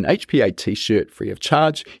them out an HPA t-shirt free of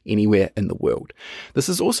charge anywhere in the world. This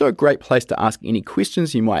is also a great place to ask any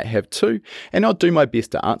questions you might have too, and I'll do my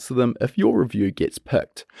best to answer them if your review gets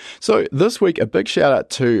picked. So this week, a big shout out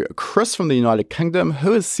to Chris from the United Kingdom,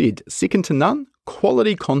 who has said, second to none,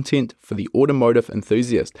 quality content for the automotive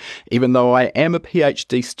enthusiast. Even though I am a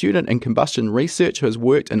PhD student in combustion research who has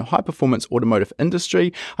worked in high-performance automotive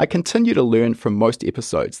industry, I continue to learn from most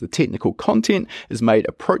episodes. The technical content is made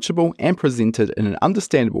approachable and presented in an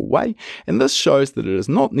understandable way, and this shows that it is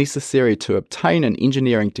not necessary to obtain an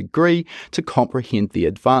engineering degree to comprehend the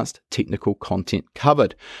advanced technical content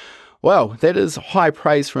covered. Well, that is high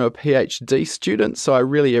praise from a PhD student, so I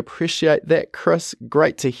really appreciate that, Chris.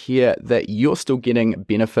 Great to hear that you're still getting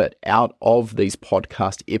benefit out of these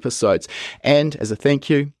podcast episodes. And as a thank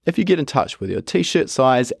you, if you get in touch with your t-shirt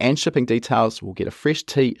size and shipping details, we'll get a fresh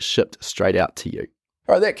tee shipped straight out to you.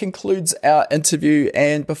 All right, that concludes our interview.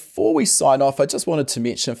 And before we sign off, I just wanted to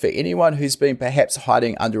mention, for anyone who's been perhaps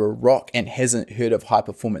hiding under a rock and hasn't heard of High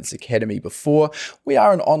Performance Academy before, we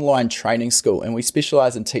are an online training school, and we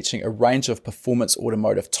specialize in teaching a range of performance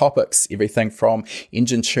automotive topics, everything from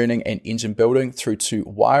engine tuning and engine building through to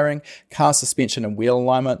wiring, car suspension and wheel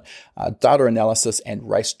alignment, data analysis, and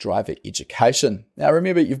race driver education. Now,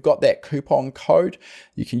 remember, you've got that coupon code.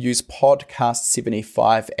 You can use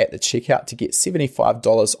podcast75 at the checkout to get $75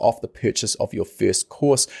 off the purchase of your first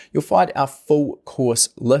course. You'll find our full course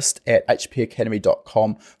list at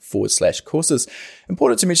hpacademy.com/courses.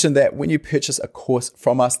 Important to mention that when you purchase a course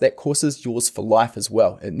from us, that course is yours for life as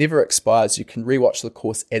well. It never expires. You can rewatch the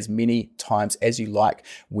course as many times as you like,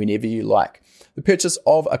 whenever you like. The purchase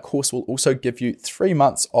of a course will also give you 3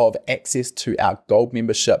 months of access to our Gold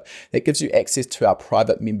membership. That gives you access to our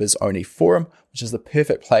private members only forum, which is the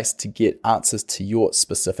perfect place to get answers to your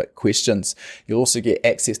specific questions. You'll also get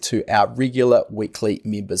access to our regular weekly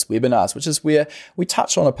members webinars, which is where we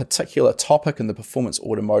touch on a particular topic in the performance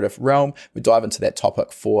automotive realm. We dive into that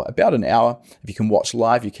topic for about an hour. If you can watch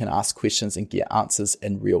live, you can ask questions and get answers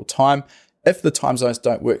in real time. If the time zones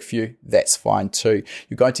don't work for you, that's fine too.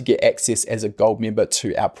 You're going to get access as a Gold member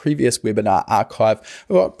to our previous webinar archive.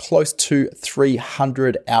 We've got close to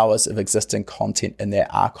 300 hours of existing content in that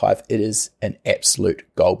archive. It is an absolute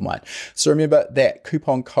goldmine. So remember that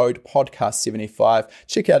coupon code podcast75.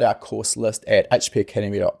 Check out our course list at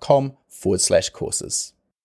hpacademy.com/courses.